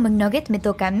último McNugget me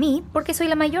toca a mí porque soy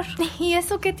la mayor. ¿Y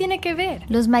eso qué tiene que ver?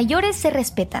 Los mayores se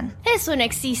respetan. Eso no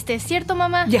existe, ¿cierto,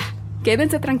 mamá? Ya.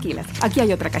 Quédense tranquilas. Aquí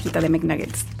hay otra cajita de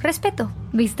McNuggets. Respeto,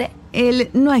 ¿viste?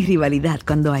 No hay rivalidad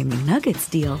cuando hay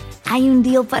McNuggets deal. Hay un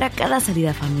deal para cada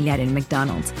salida familiar en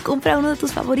McDonald's. Compra uno de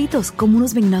tus favoritos, como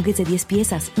unos McNuggets de 10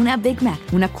 piezas, una Big Mac,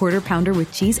 una Quarter Pounder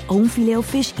with cheese o un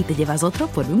Filet-O-Fish y te llevas otro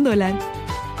por $1.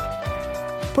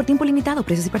 Por tiempo limitado,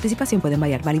 precios y participación pueden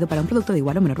variar. Válido para un producto de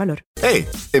igual o menor valor. Hey,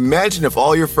 imagine if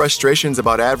all your frustrations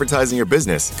about advertising your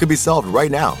business could be solved right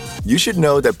now. You should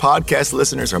know that podcast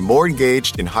listeners are more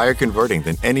engaged and higher converting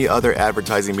than any other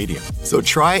advertising medium. So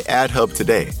try AdHub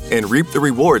today and reap the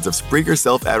rewards of Spreaker's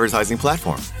self-advertising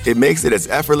platform. It makes it as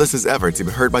effortless as ever to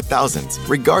be heard by thousands,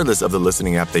 regardless of the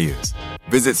listening app they use.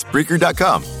 Visit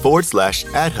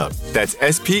Spreaker.com/AdHub. That's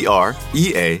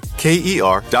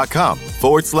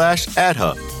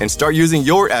SPREAKER.com/AdHub and start using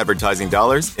your advertising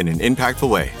dollars in an impactful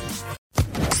way.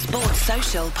 Sports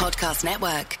Social Podcast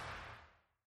Network.